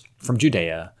Jews from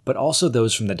Judea, but also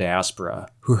those from the diaspora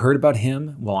who heard about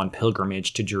him while on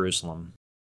pilgrimage to Jerusalem.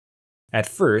 At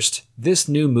first, this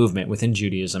new movement within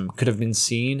Judaism could have been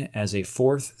seen as a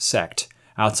fourth sect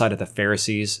outside of the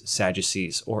Pharisees,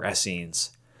 Sadducees, or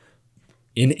Essenes.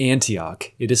 In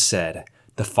Antioch, it is said,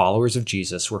 the followers of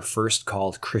Jesus were first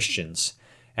called Christians,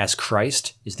 as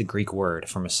Christ is the Greek word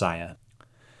for Messiah.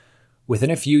 Within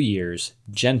a few years,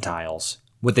 Gentiles,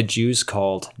 what the Jews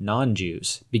called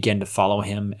non-Jews, began to follow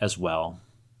him as well.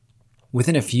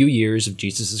 Within a few years of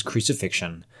Jesus'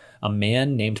 crucifixion, a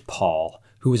man named Paul,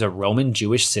 who was a Roman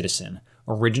Jewish citizen,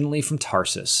 originally from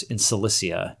Tarsus in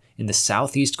Cilicia, in the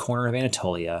southeast corner of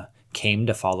Anatolia, came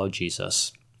to follow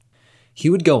Jesus. He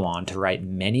would go on to write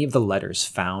many of the letters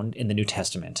found in the New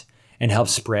Testament and help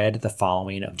spread the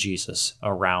following of Jesus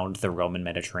around the Roman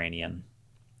Mediterranean.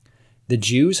 The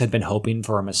Jews had been hoping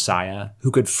for a Messiah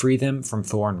who could free them from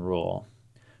foreign rule.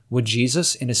 What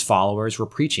Jesus and his followers were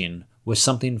preaching was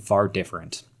something far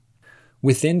different.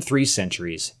 Within 3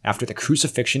 centuries after the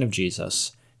crucifixion of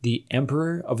Jesus, the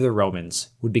Emperor of the Romans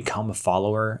would become a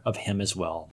follower of him as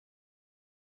well.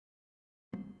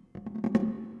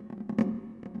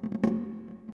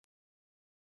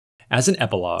 As an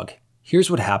epilogue, here's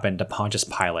what happened to Pontius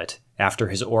Pilate after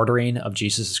his ordering of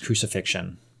Jesus'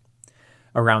 crucifixion.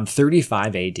 Around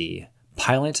 35 AD,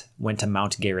 Pilate went to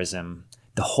Mount Gerizim,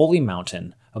 the holy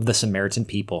mountain of the Samaritan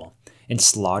people, and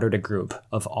slaughtered a group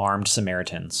of armed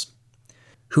Samaritans,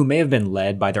 who may have been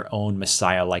led by their own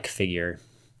Messiah-like figure.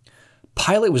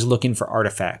 Pilate was looking for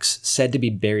artifacts said to be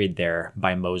buried there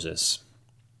by Moses.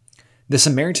 The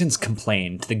Samaritans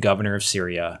complained to the governor of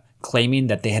Syria, claiming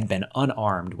that they had been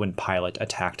unarmed when Pilate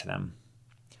attacked them.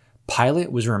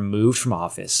 Pilate was removed from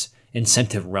office and sent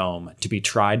to Rome to be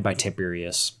tried by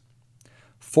Tiberius.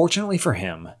 Fortunately for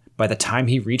him, By the time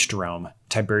he reached Rome,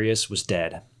 Tiberius was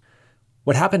dead.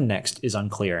 What happened next is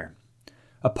unclear.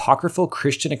 Apocryphal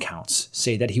Christian accounts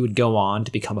say that he would go on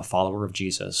to become a follower of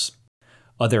Jesus.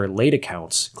 Other late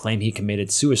accounts claim he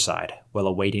committed suicide while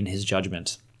awaiting his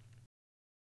judgment.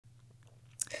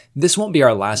 This won't be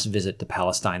our last visit to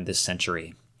Palestine this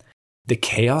century. The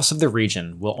chaos of the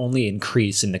region will only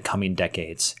increase in the coming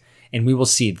decades, and we will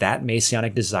see that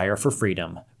messianic desire for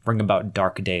freedom bring about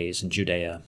dark days in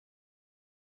Judea.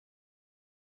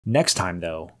 Next time,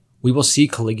 though, we will see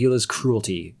Caligula's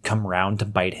cruelty come round to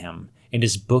bite him, and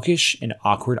his bookish and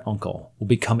awkward uncle will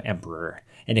become emperor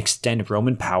and extend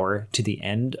Roman power to the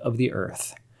end of the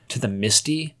earth, to the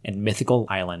misty and mythical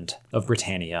island of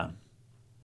Britannia.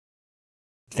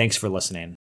 Thanks for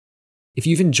listening. If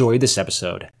you've enjoyed this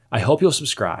episode, I hope you'll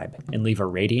subscribe and leave a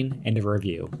rating and a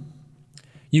review.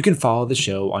 You can follow the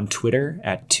show on Twitter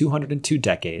at 202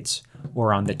 Decades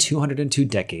or on the 202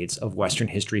 Decades of Western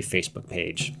History Facebook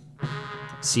page.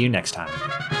 See you next time.